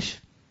يفرحوا إيش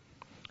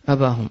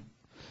أباهم.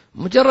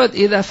 مجرد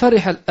إذا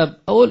فرح الأب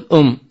أو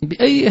الأم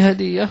بأي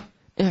هدية،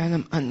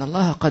 اعلم أن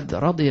الله قد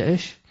رضي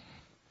إيش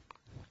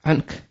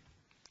عنك،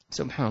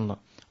 سبحان الله.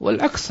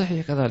 والعكس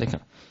صحيح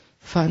كذلك.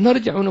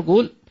 فنرجع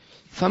ونقول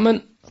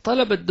فمن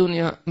طلب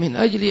الدنيا من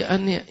أجل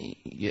أن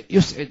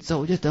يسعد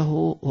زوجته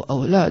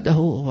وأولاده،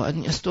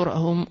 وأن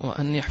يسترهم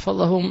وأن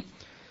يحفظهم،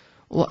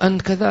 وأن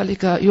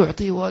كذلك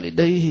يعطي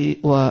والديه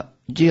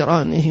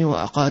جيرانه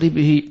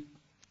وأقاربه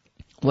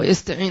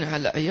ويستعين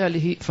على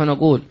عياله،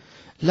 فنقول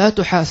لا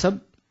تحاسب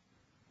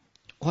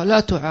ولا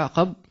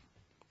تعاقب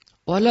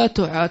ولا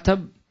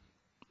تعاتب،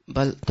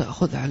 بل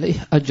تأخذ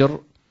عليه أجر.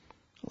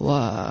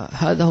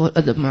 وهذا هو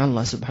الأدب مع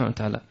الله سبحانه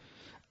وتعالى.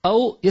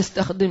 أو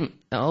يستخدم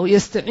أو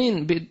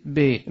يستعين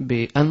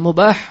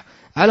بالمباح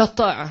على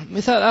الطاعة.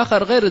 مثال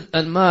آخر غير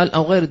المال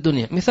أو غير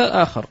الدنيا، مثال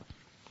آخر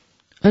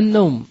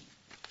النوم.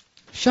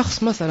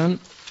 شخص مثلا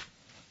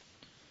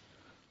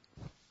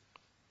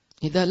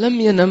إذا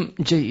لم ينم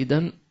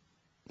جيدا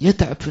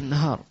يتعب في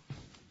النهار،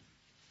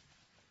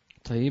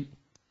 طيب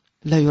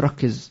لا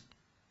يركز،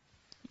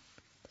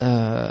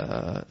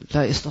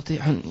 لا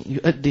يستطيع أن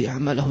يؤدي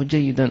أعماله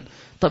جيدا.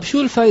 طب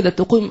شو الفائدة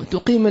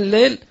تقيم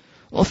الليل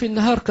وفي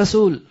النهار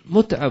كسول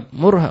متعب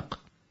مرهق،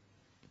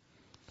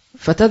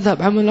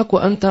 فتذهب عملك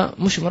وأنت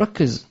مش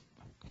مركز،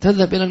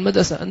 تذهب إلى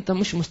المدرسة أنت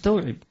مش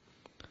مستوعب،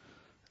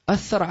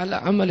 أثر على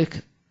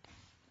عملك،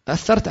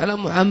 أثرت على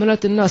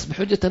معاملات الناس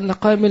بحجة أنك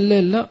قائم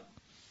الليل. لا،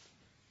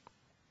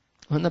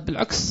 هنا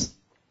بالعكس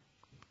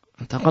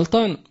أنت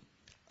غلطان.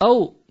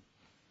 أو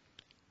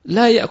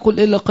لا يأكل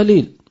إلا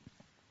قليل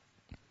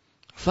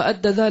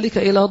فأدى ذلك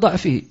إلى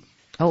ضعفه،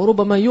 أو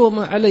ربما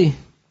يغمى عليه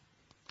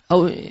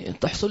أو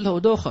تحصل له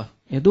دوخة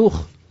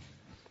يدوخ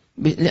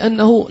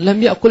لأنه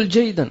لم يأكل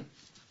جيدا.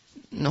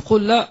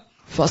 نقول لا،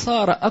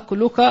 فصار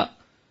أكلك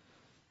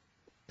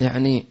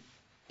يعني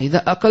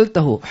إذا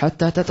أكلته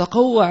حتى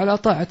تتقوى على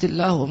طاعة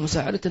الله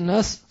ومساعدة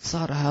الناس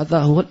صار هذا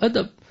هو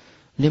الأدب.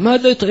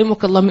 لماذا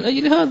يطعمك الله من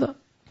أجل هذا؟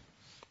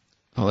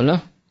 أولا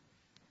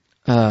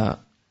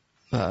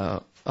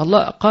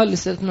الله قال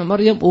لسيدنا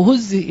مريم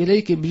وهزي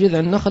إليك بجذع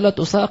النخلة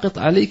تساقط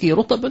عليك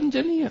رطبا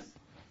جنيا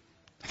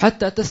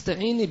حتى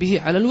تستعيني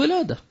به على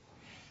الولادة.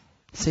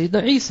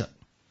 سيدنا عيسى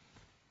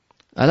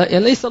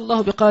أليس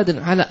الله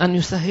بقادر على أن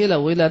يسهل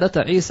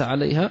ولادة عيسى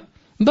عليها؟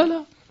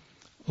 بلى،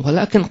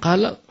 ولكن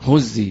قال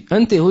هزي،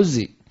 أنت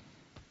هزي،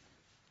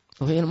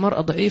 وهي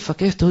المرأة ضعيفة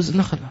كيف تهز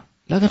نخلة؟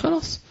 لكن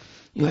خلاص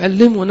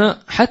يعلمنا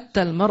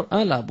حتى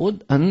المرأة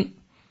لابد أن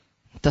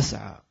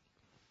تسعى.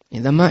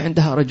 إذا ما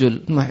عندها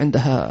رجل، ما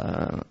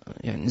عندها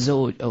يعني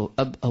زوج أو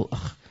أب أو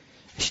أخ،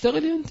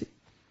 اشتغلي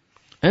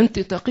أنت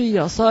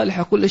تقية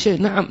صالحة كل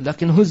شيء، نعم،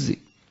 لكن هزي،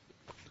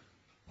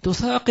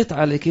 تساقط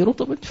عليك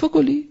رطبا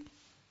فكلي.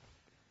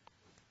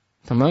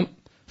 تمام؟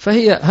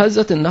 فهي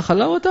هزت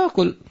النخلة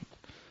وتأكل.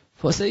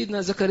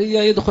 فسيدنا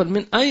زكريا يدخل،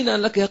 من أين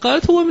لك؟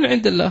 قالت هو من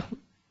عند الله.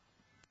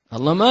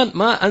 الله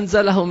ما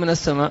أنزله من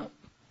السماء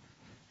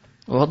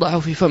ووضعه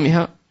في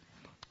فمها،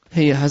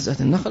 هي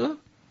هزت النخلة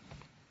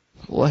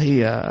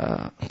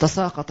وهي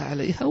تساقط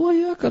عليها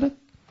وهي أكلت،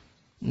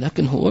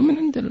 لكن هو من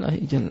عند الله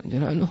جل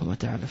جلاله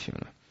وتعالى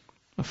شأنه.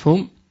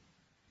 مفهوم؟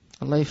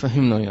 الله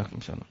يفهمنا وياكم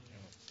إن شاء الله.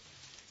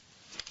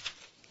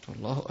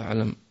 والله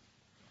أعلم.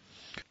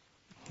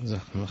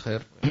 جزاكم الله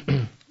خير.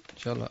 إن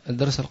شاء الله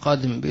الدرس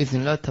القادم بإذن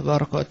الله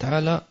تبارك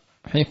وتعالى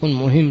حيكون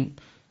مهم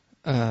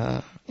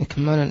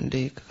إكمالا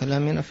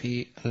لكلامنا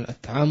في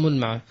التعامل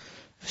مع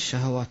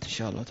الشهوات إن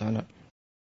شاء الله تعالى.